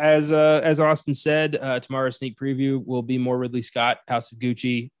 Yeah, as Austin said, tomorrow's sneak preview will be more Ridley Scott, House of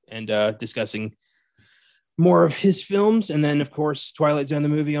Gucci, and discussing more of his films. And then, of course, Twilight Zone, the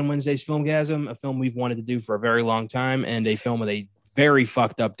movie on Wednesday's Filmgasm, a film we've wanted to do for a very long time, and a film with a very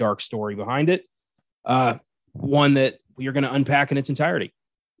fucked up dark story behind it. One that we are going to unpack in its entirety.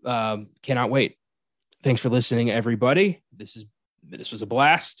 Cannot wait. Thanks for listening, everybody. This was a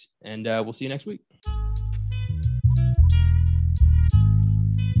blast, and we'll see you next week.